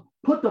alone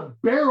put the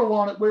barrel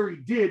on it where he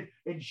did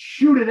and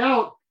shoot it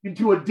out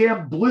into a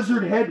damn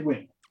blizzard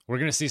headwind. We're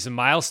gonna see some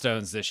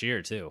milestones this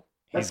year too.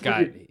 He's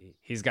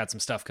got some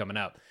stuff coming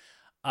up.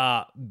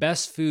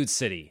 Best food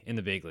city in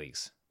the big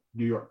leagues?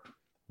 New York.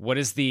 What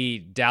is the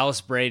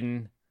Dallas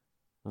Braden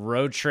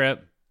road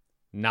trip,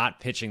 not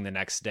pitching the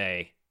next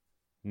day,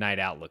 night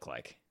out look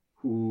like?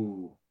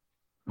 Ooh.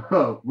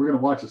 Oh, we're going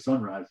to watch the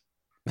sunrise.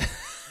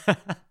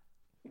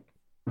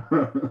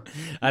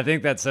 I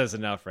think that says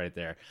enough right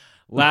there.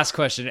 Last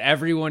question.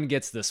 Everyone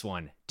gets this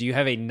one. Do you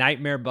have a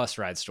nightmare bus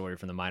ride story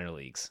from the minor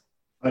leagues?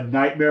 A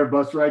nightmare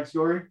bus ride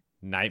story?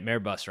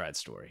 Nightmare bus ride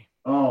story.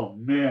 Oh,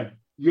 man.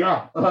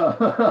 Yeah.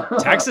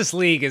 Texas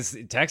League is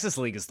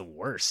the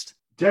worst.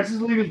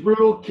 Texas League is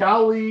brutal.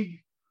 Cal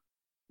League,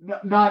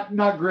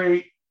 not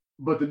great,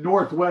 but the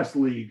Northwest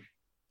League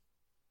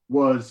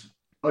was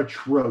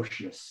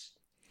atrocious,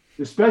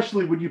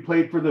 especially when you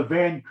played for the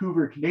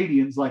Vancouver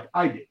Canadians like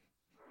I did.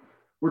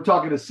 We're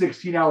talking a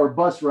 16-hour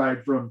bus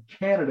ride from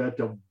Canada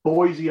to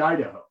Boise,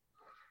 Idaho.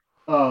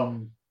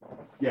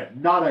 Yeah,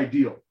 not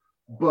ideal.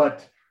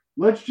 But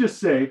let's just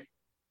say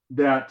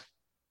that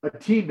a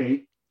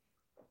teammate,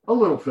 a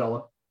little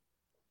fella,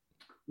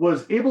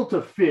 was able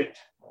to fit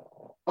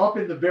up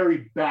in the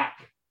very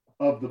back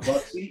of the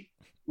bus seat,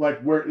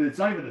 like where it's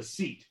not even a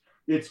seat.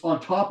 It's on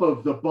top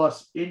of the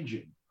bus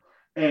engine.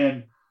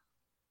 And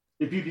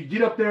if you could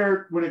get up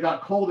there when it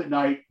got cold at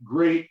night,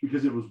 great,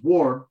 because it was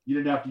warm. You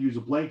didn't have to use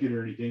a blanket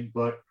or anything,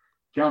 but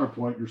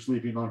counterpoint, you're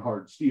sleeping on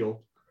hard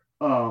steel.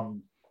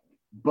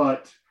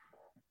 But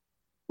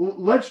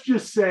let's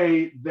just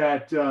say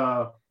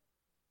that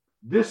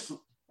this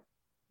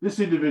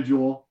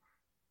individual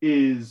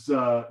is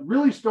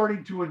really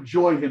starting to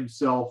enjoy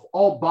himself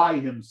all by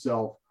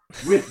himself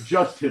with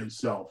just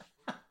himself.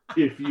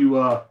 If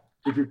you're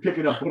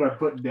picking up what I'm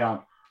putting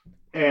down,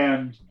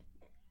 and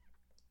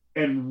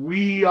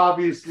we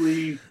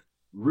obviously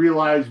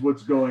realize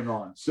what's going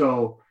on.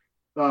 So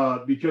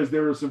because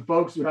there are some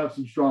folks who have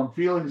some strong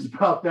feelings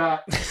about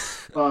that,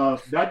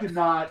 that did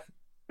not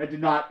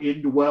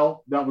end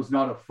well. That was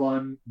not a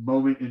fun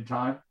moment in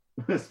time,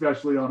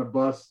 especially on a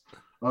bus.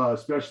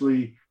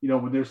 Especially,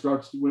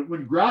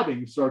 when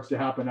grabbing starts to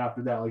happen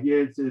after that. Like,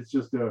 yeah, it's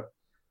just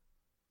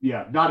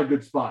not a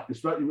good spot.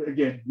 Especially,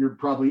 again, you're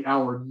probably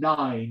hour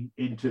 9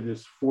 into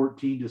this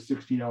 14 to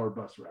 16 hour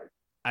bus ride.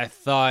 I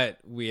thought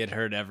we had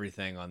heard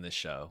everything on this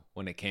show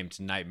when it came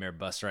to nightmare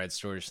bus ride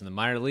stories from the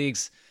minor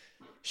leagues.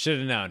 Should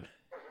have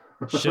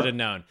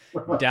known.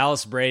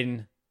 Dallas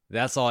Braden,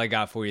 that's all I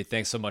got for you.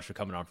 Thanks so much for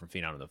coming on from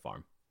Phenom to the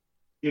Farm.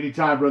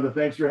 Anytime, brother.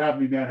 Thanks for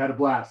having me, man. Had a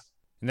blast.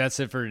 And that's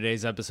it for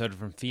today's episode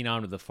from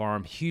Phenom to the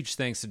Farm. Huge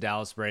thanks to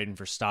Dallas Braden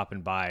for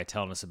stopping by,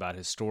 telling us about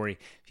his story.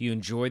 If you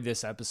enjoyed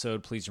this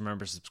episode, please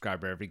remember to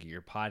subscribe wherever you get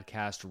your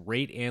podcast.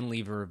 Rate and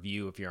leave a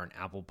review if you're on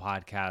Apple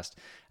Podcast.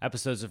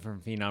 Episodes of From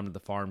Phenom to the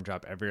Farm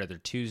drop every other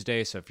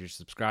Tuesday, so if you're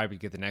subscribed, you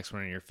get the next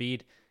one in your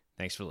feed.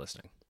 Thanks for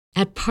listening.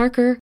 At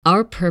Parker,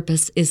 our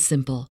purpose is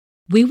simple.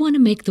 We want to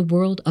make the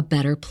world a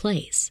better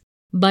place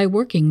by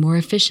working more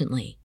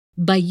efficiently,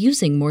 by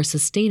using more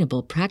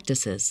sustainable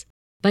practices,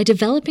 by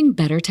developing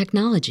better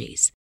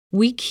technologies.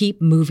 We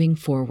keep moving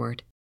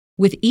forward.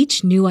 With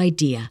each new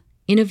idea,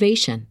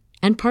 innovation,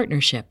 and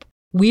partnership,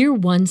 we're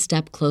one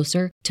step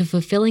closer to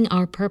fulfilling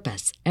our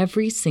purpose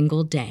every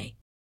single day.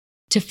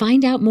 To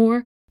find out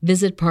more,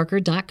 visit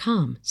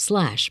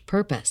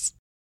parker.com/purpose.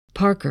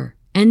 Parker,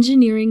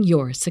 engineering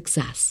your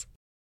success.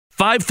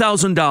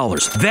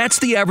 $5,000. That's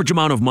the average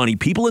amount of money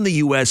people in the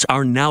U.S.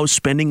 are now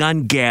spending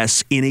on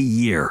gas in a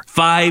year.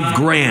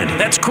 $5,000.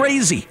 That's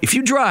crazy. If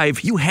you drive,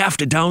 you have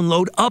to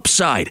download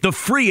Upside, the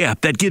free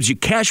app that gives you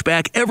cash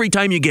back every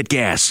time you get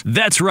gas.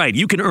 That's right.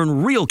 You can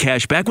earn real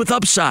cash back with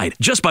Upside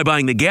just by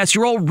buying the gas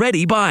you're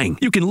already buying.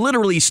 You can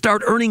literally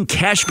start earning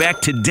cash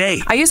back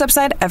today. I use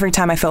Upside every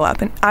time I fill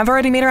up, and I've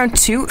already made around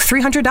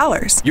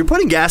 $200-$300. You're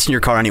putting gas in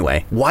your car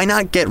anyway. Why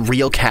not get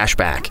real cash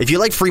back? If you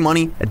like free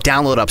money,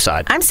 download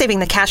Upside. I'm saving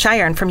the cash I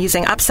earn from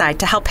using Upside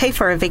to help pay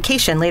for a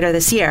vacation later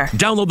this year.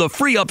 Download the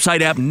free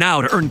Upside app now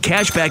to earn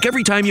cash back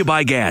every time you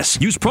buy gas.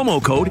 Use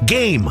promo code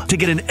GAME to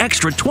get an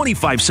extra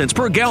 25 cents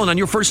per gallon on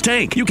your first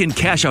tank. You can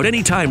cash out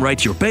anytime right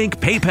to your bank,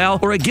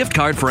 PayPal, or a gift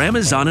card for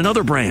Amazon and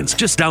other brands.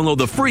 Just download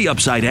the free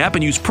Upside app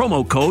and use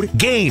promo code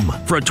GAME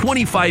for a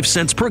 25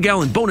 cents per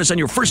gallon bonus on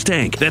your first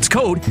tank. That's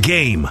code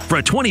GAME for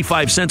a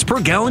 25 cents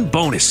per gallon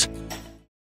bonus.